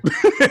 nigga.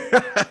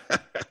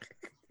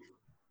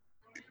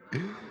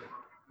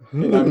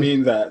 And I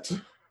mean that.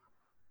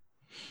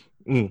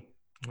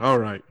 All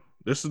right.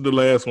 This is the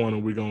last one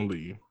and we're going to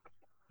leave.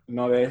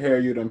 No, that hair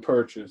you done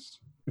purchased.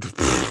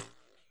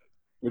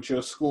 With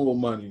your school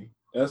money.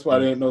 That's why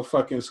there ain't no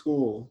fucking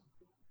school.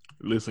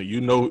 Listen,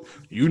 you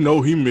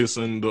know he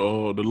missing the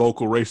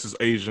local racist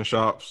Asian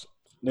shops.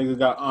 Nigga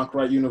got Ankh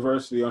Wright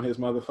University on his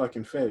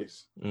motherfucking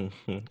face.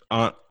 Mm-hmm.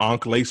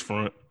 Ankh lace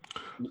front.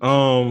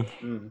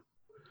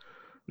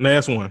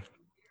 Last one.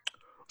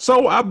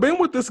 So I've been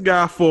with this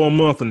guy for a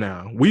month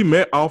now. We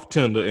met off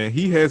Tinder, and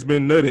he has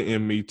been nutting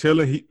in me,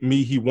 telling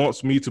me he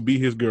wants me to be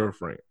his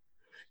girlfriend.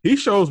 He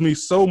shows me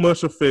so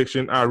much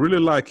affection. I really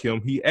like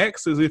him. He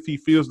acts as if he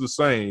feels the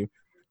same.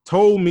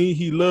 Told me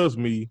he loves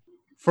me.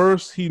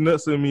 First, he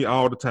nuts in me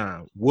all the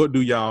time. What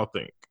do y'all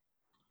think?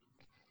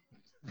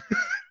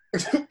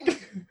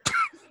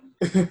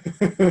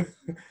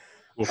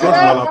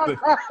 Well,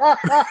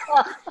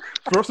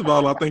 first of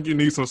all, I think you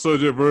need some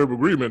subject verb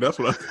agreement. That's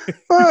what I think.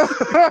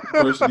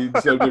 First, you need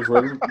subject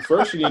verb.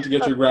 First, you need to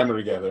get your grammar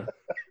together.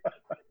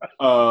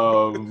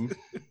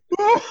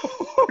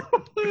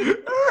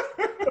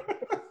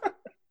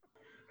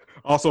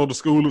 Also, the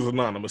school is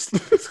anonymous.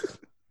 This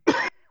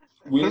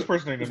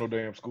person ain't in no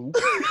damn school.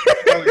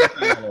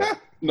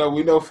 No,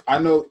 we know. I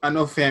know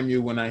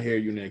FAMU when I hear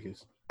you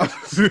niggas.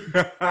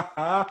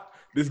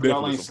 This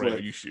definitely some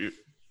FAMU shit.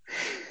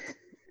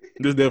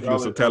 This definitely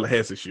some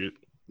Tallahassee shit.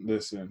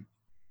 Listen,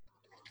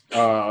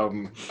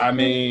 I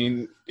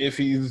mean, if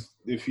he's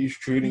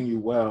treating you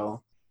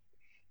well,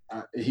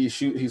 he's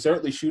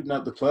certainly shooting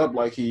at the club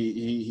like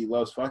he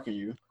loves fucking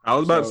you. I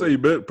was about to say, you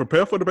better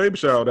prepare for the baby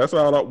shower. That's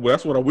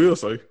what I will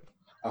say.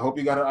 I hope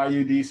you got an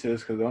IUD, sis,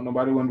 because don't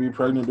nobody want to be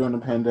pregnant during the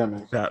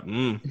pandemic.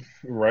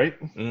 Right?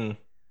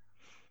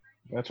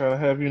 Not trying to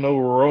have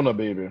Rona,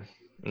 baby.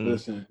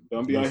 Listen,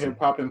 don't be out here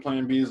popping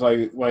Plan Bs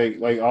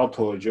like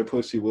Altoids. Your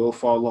pussy will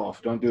fall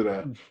off. Don't do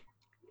that.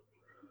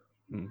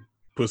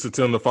 Pussy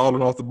tender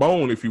falling off the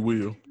bone, if you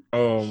will.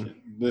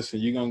 Listen,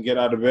 you're gonna get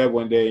out of bed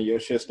one day and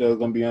your shit still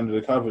gonna be under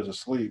the covers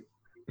asleep.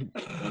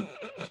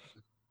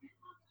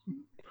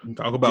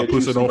 Talk about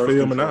pussy on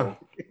film now.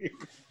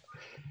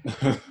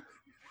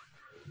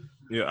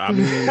 Yeah,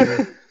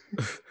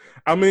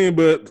 I mean,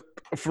 but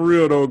for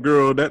real though,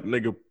 girl, that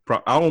nigga.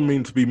 I don't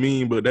mean to be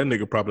mean, but that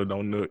nigga probably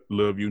don't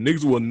love you.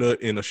 Niggas will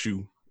nut in a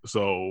shoe,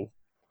 so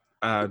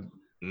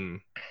he's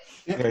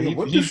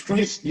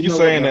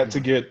saying that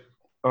to get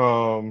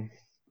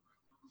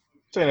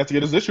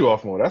his issue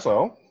off more. That's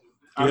all.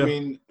 I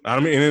mean,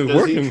 and it's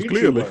working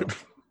clearly.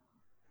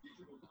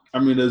 I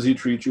mean, does he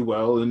treat you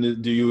well,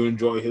 and do you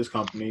enjoy his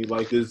company?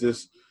 Like, is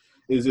this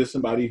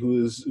somebody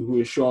who is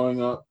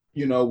showing up,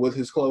 with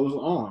his clothes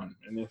on?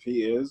 And if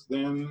he is,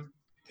 then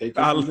take it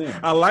from there.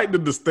 I like the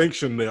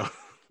distinction there.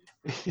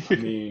 I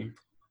mean,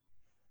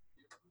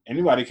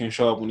 anybody can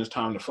show up when it's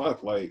time to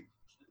fuck. Like,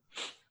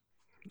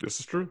 this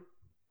is true.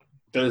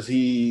 Does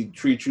he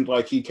treat you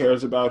like he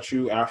cares about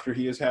you after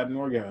he has had an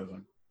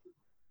orgasm?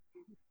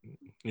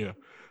 Yeah,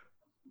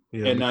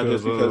 and not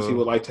just because he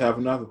would like to have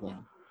another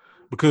one.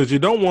 Because you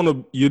don't want to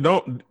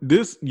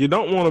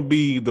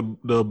be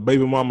the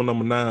baby mama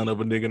number 9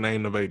 of a nigga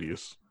named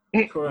Nevadius.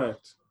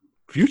 Correct.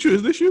 Future,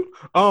 is this you?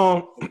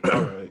 All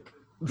right.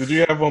 Did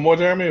you have one more,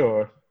 Jeremy,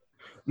 or?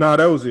 No,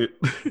 that was it.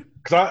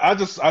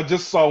 Because I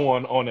just saw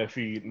one on that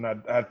feed, and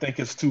I think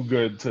it's too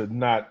good to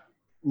not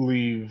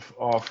leave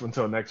off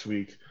until next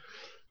week.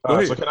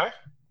 So can I?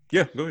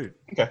 Yeah, go ahead.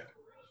 Okay.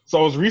 So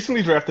I was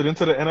recently drafted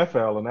into the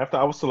NFL, and after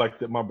I was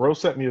selected, my bro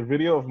sent me a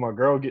video of my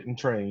girl getting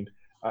trained.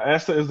 I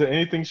asked her, is there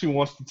anything she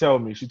wants to tell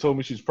me? She told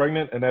me she's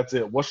pregnant, and that's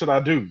it. What should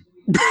I do?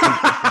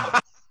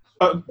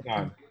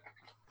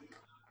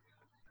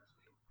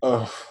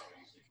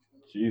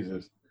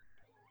 Jesus.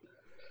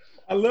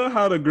 I love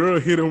how the girl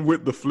hit him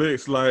with the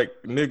flex, like,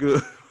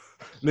 nigga,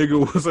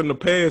 what's in the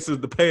past is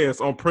the past.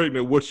 I'm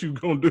pregnant. What you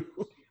gonna do?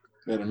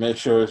 Better make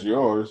sure it's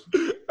yours.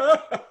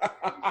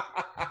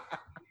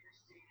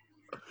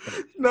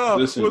 No,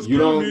 listen, you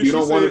don't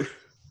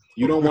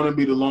want to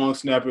be the long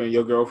snapper and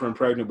your girlfriend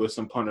pregnant with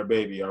some punter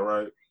baby. All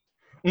right.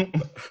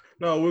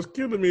 No, what's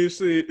killing me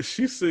is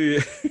she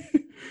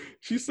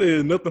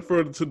said nothing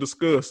further to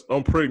discuss.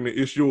 I'm pregnant.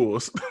 It's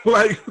yours.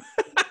 like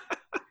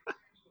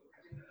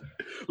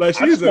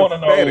she's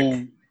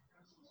emphatic.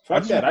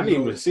 Fuck that. I need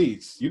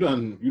receipts. You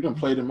done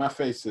played in my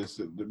face.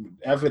 The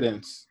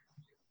evidence.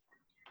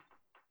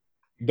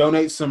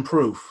 Donate some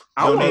proof.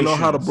 I want to know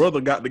how the brother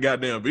got the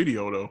goddamn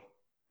video though.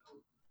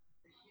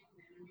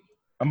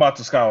 I'm about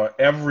to scour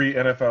every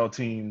NFL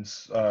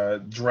team's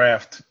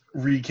draft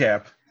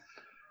recap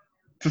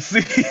to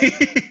see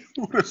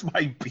who this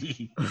might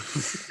be.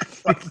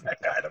 Like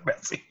that kind of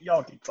messy.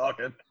 Y'all keep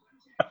talking.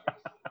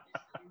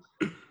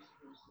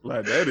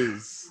 Like that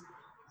is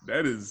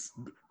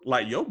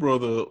like your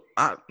brother.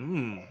 I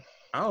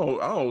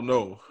don't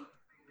know.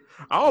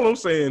 All I'm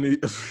saying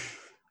is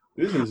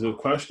this is a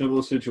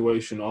questionable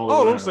situation.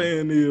 All I'm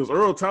saying is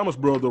Earl Thomas'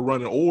 brother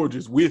running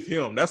orgies with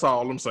him. That's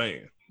all I'm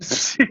saying.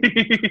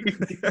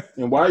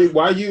 And why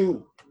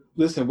y'all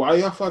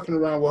fucking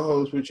around with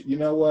hoes? Which you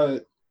know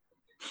what?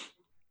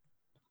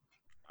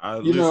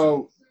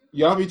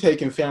 Y'all be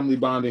taking family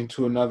bonding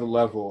to another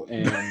level,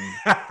 and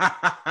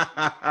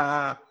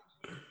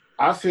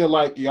I feel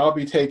like y'all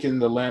be taking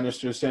the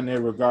Lannisters send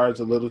their regards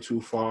a little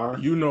too far.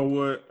 You know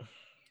what?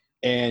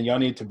 And y'all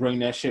need to bring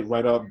that shit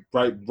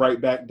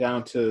right back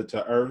down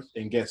to earth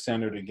and get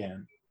centered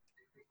again.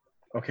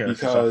 Okay,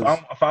 because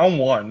I found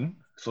one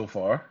so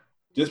far.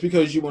 Just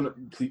because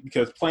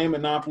because playing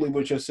Monopoly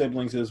with your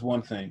siblings is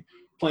one thing.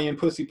 Playing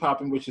pussy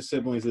popping with your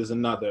siblings is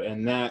another.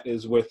 And that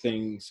is where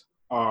things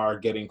are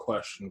getting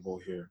questionable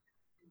here.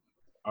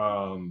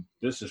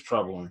 This is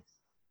troubling.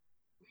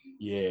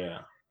 Yeah.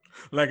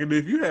 Like,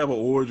 if you have an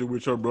orgy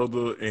with your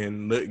brother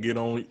and let get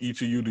on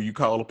each of you, do you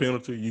call a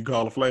penalty? You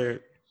call a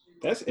flag?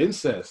 That's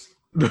incest.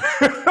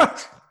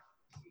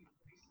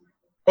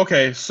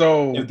 Okay,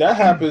 so if that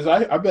happens,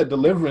 I bet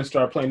Deliverance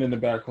start playing in the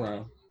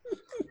background.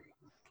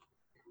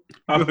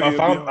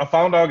 I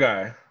found our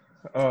guy.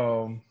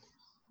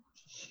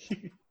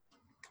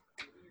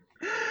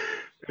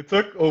 It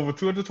took over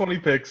 220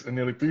 picks and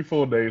nearly 3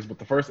 full days, but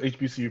the first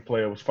HBCU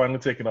player was finally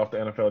taken off the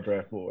NFL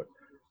draft board.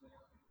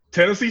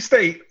 Tennessee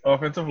State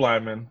offensive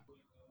lineman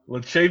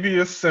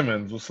Lachavious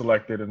Simmons was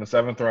selected in the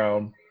 7th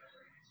round,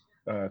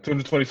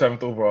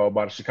 227th overall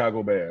by the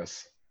Chicago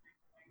Bears.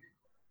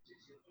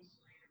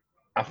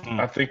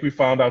 I think we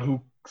found out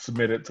who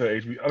submitted to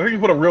HBCU. I think we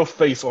put a real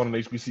face on an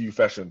HBCU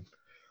fashion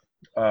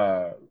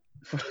for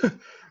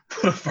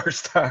the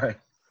first time.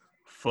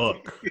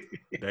 Fuck.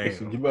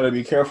 Damn. You better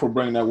be careful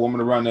bringing that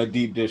woman around that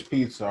deep dish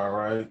pizza, all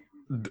right?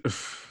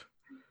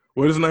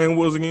 What his name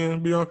was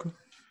again, Bianca?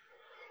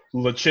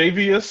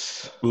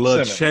 Lachavious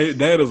Simmons.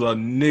 That is a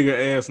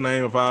nigga ass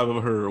name if I've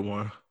ever heard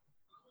one.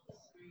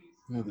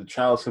 The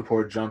child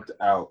support jumped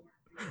out.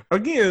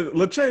 Again,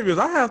 Lachavious,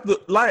 I have to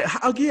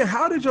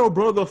how did your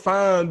brother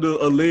find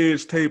the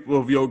alleged tape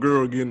of your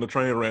girl getting the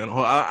train ran on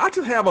her? I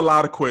just have a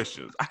lot of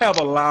questions.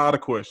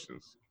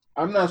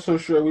 I'm not so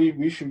sure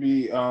we should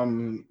be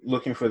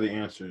looking for the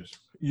answers.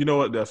 You know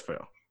what? That's fair.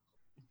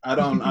 I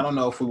don't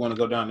know if we want to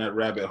go down that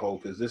rabbit hole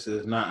because this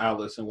is not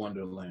Alice in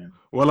Wonderland.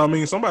 Well, I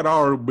mean, somebody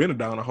already been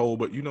down the hole,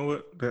 but you know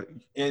what?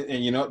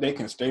 And you know they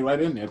can stay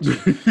right in there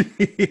too.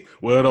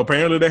 Well,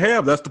 apparently they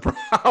have. That's the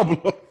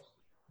problem.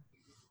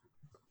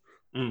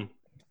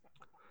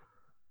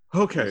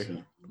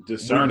 Okay.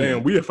 Discerning.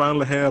 Damn, we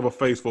finally have a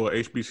face for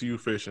HBCU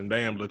fishing.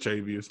 Damn,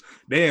 Lachavious.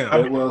 Damn.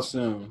 Get well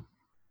soon.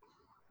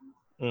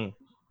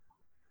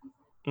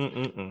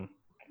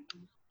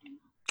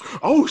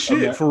 Oh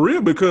shit, okay. For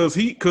real? Because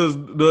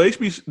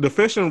the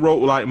fishing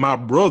wrote like my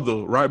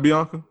brother, right,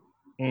 Bianca?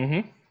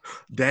 Mm-hmm.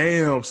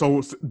 Damn.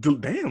 So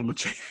damn,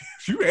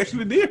 Lachavious, you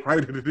actually did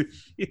write into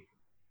this shit.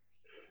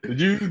 Did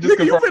you just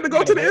nigga, you finna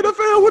go to the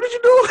NFL? What did you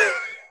do?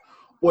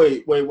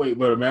 Wait.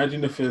 But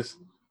imagine if is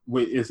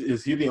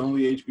he the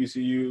only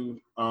HBCU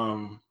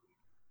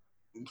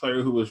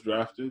player who was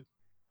drafted?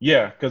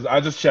 Yeah, because I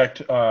just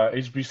checked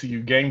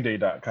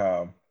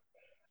HBCUGameDay.com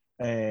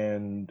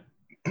and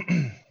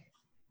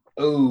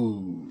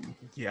oh,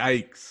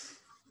 yikes!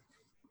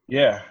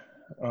 Yeah,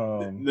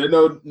 there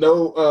are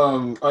no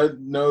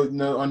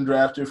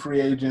undrafted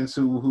free agents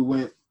who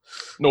went.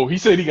 No, he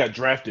said he got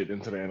drafted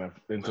into the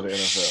NFL.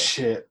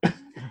 Shit!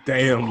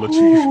 Damn,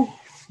 Lachief.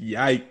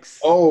 Yikes!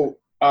 Oh,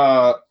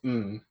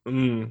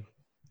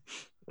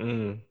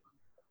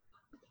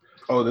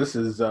 Oh, this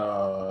is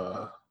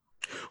Well,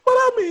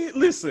 I mean,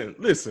 listen.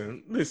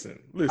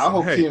 I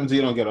hope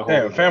TMZ don't get a hold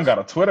of this. Fam got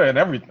a Twitter and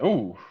everything.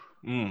 Ooh.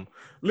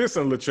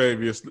 Listen,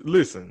 Lachavious,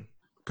 listen.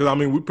 Because, I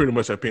mean, we pretty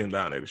much have pinned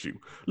down that issue.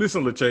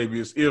 Listen,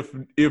 Lachavious,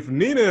 if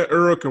Nina and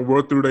Earl can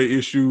work through their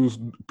issues,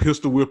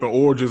 pistol whipping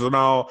orgies and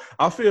all,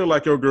 I feel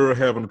like your girl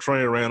having a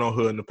train ran on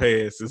her in the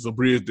past is a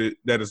bridge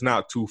that is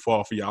not too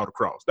far for y'all to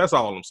cross. That's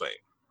all I'm saying.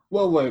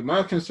 Well, wait,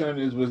 my concern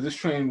is, was this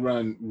train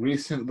run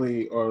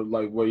recently or,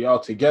 like, were y'all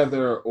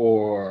together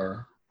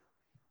or –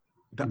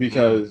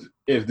 because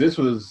if this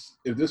was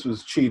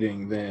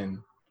cheating,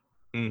 then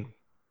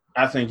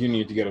I think you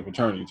need to get a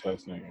paternity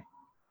test, nigga.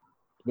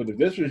 But if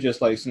this was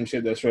just like some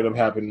shit that straight up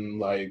happened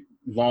like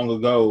long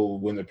ago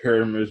when the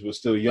pyramids were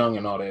still young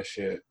and all that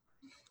shit.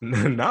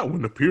 Not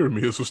when the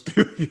pyramids were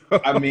still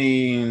young. I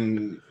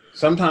mean,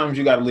 sometimes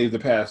you got to leave the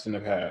past in the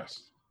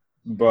past.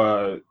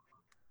 But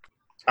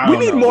we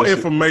need more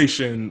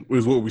information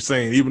is what we're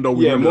saying, even though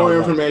more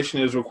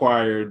information is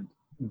required.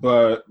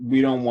 But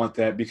we don't want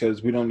that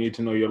because we don't need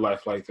to know your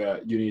life like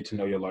that. You need to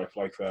know your life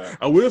like that.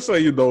 I will say,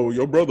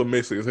 your brother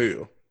messy as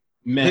hell.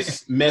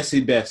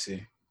 Messy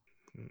Bessie.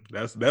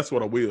 That's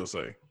what I will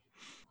say.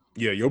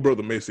 Yeah, your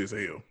brother messy as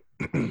hell.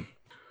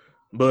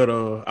 But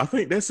I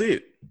think that's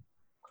it.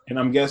 And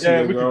I'm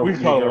guessing we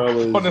call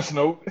her on this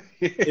note.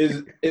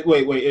 Is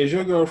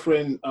your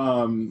girlfriend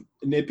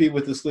nippy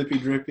with the slippy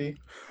drippy?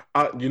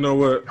 You know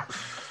what?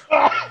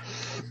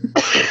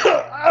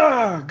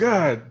 Oh,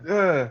 God.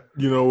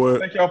 You know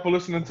what? Thank y'all for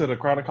listening to the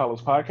Crown of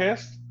College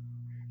podcast.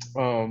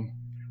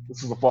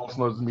 This is a False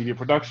Nerds Media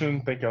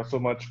production. Thank y'all so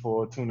much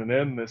for tuning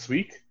in this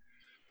week.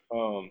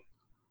 Come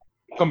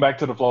back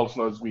to the Flawless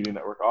Nerds Media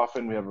Network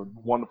often. We have a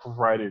wonderful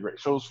variety of great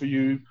shows for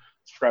you.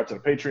 Subscribe to the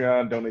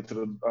Patreon, donate to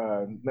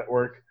the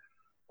network,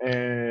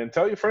 and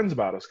tell your friends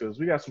about us because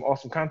we got some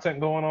awesome content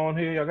going on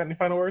here. Y'all got any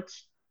final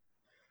words?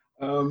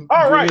 All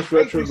right.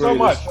 Thank you so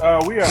much.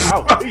 We are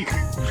out. Peace.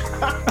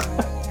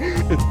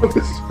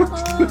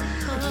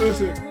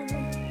 Listen.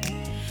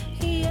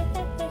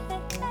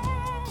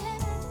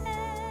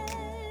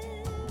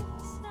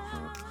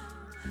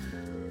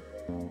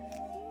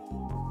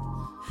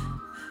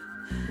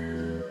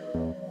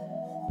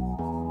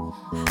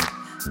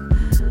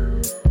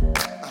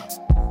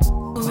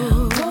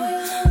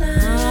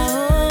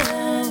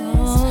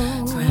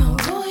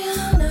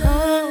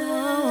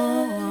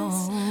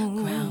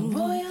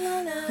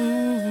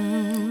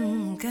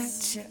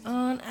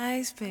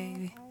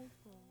 Baby.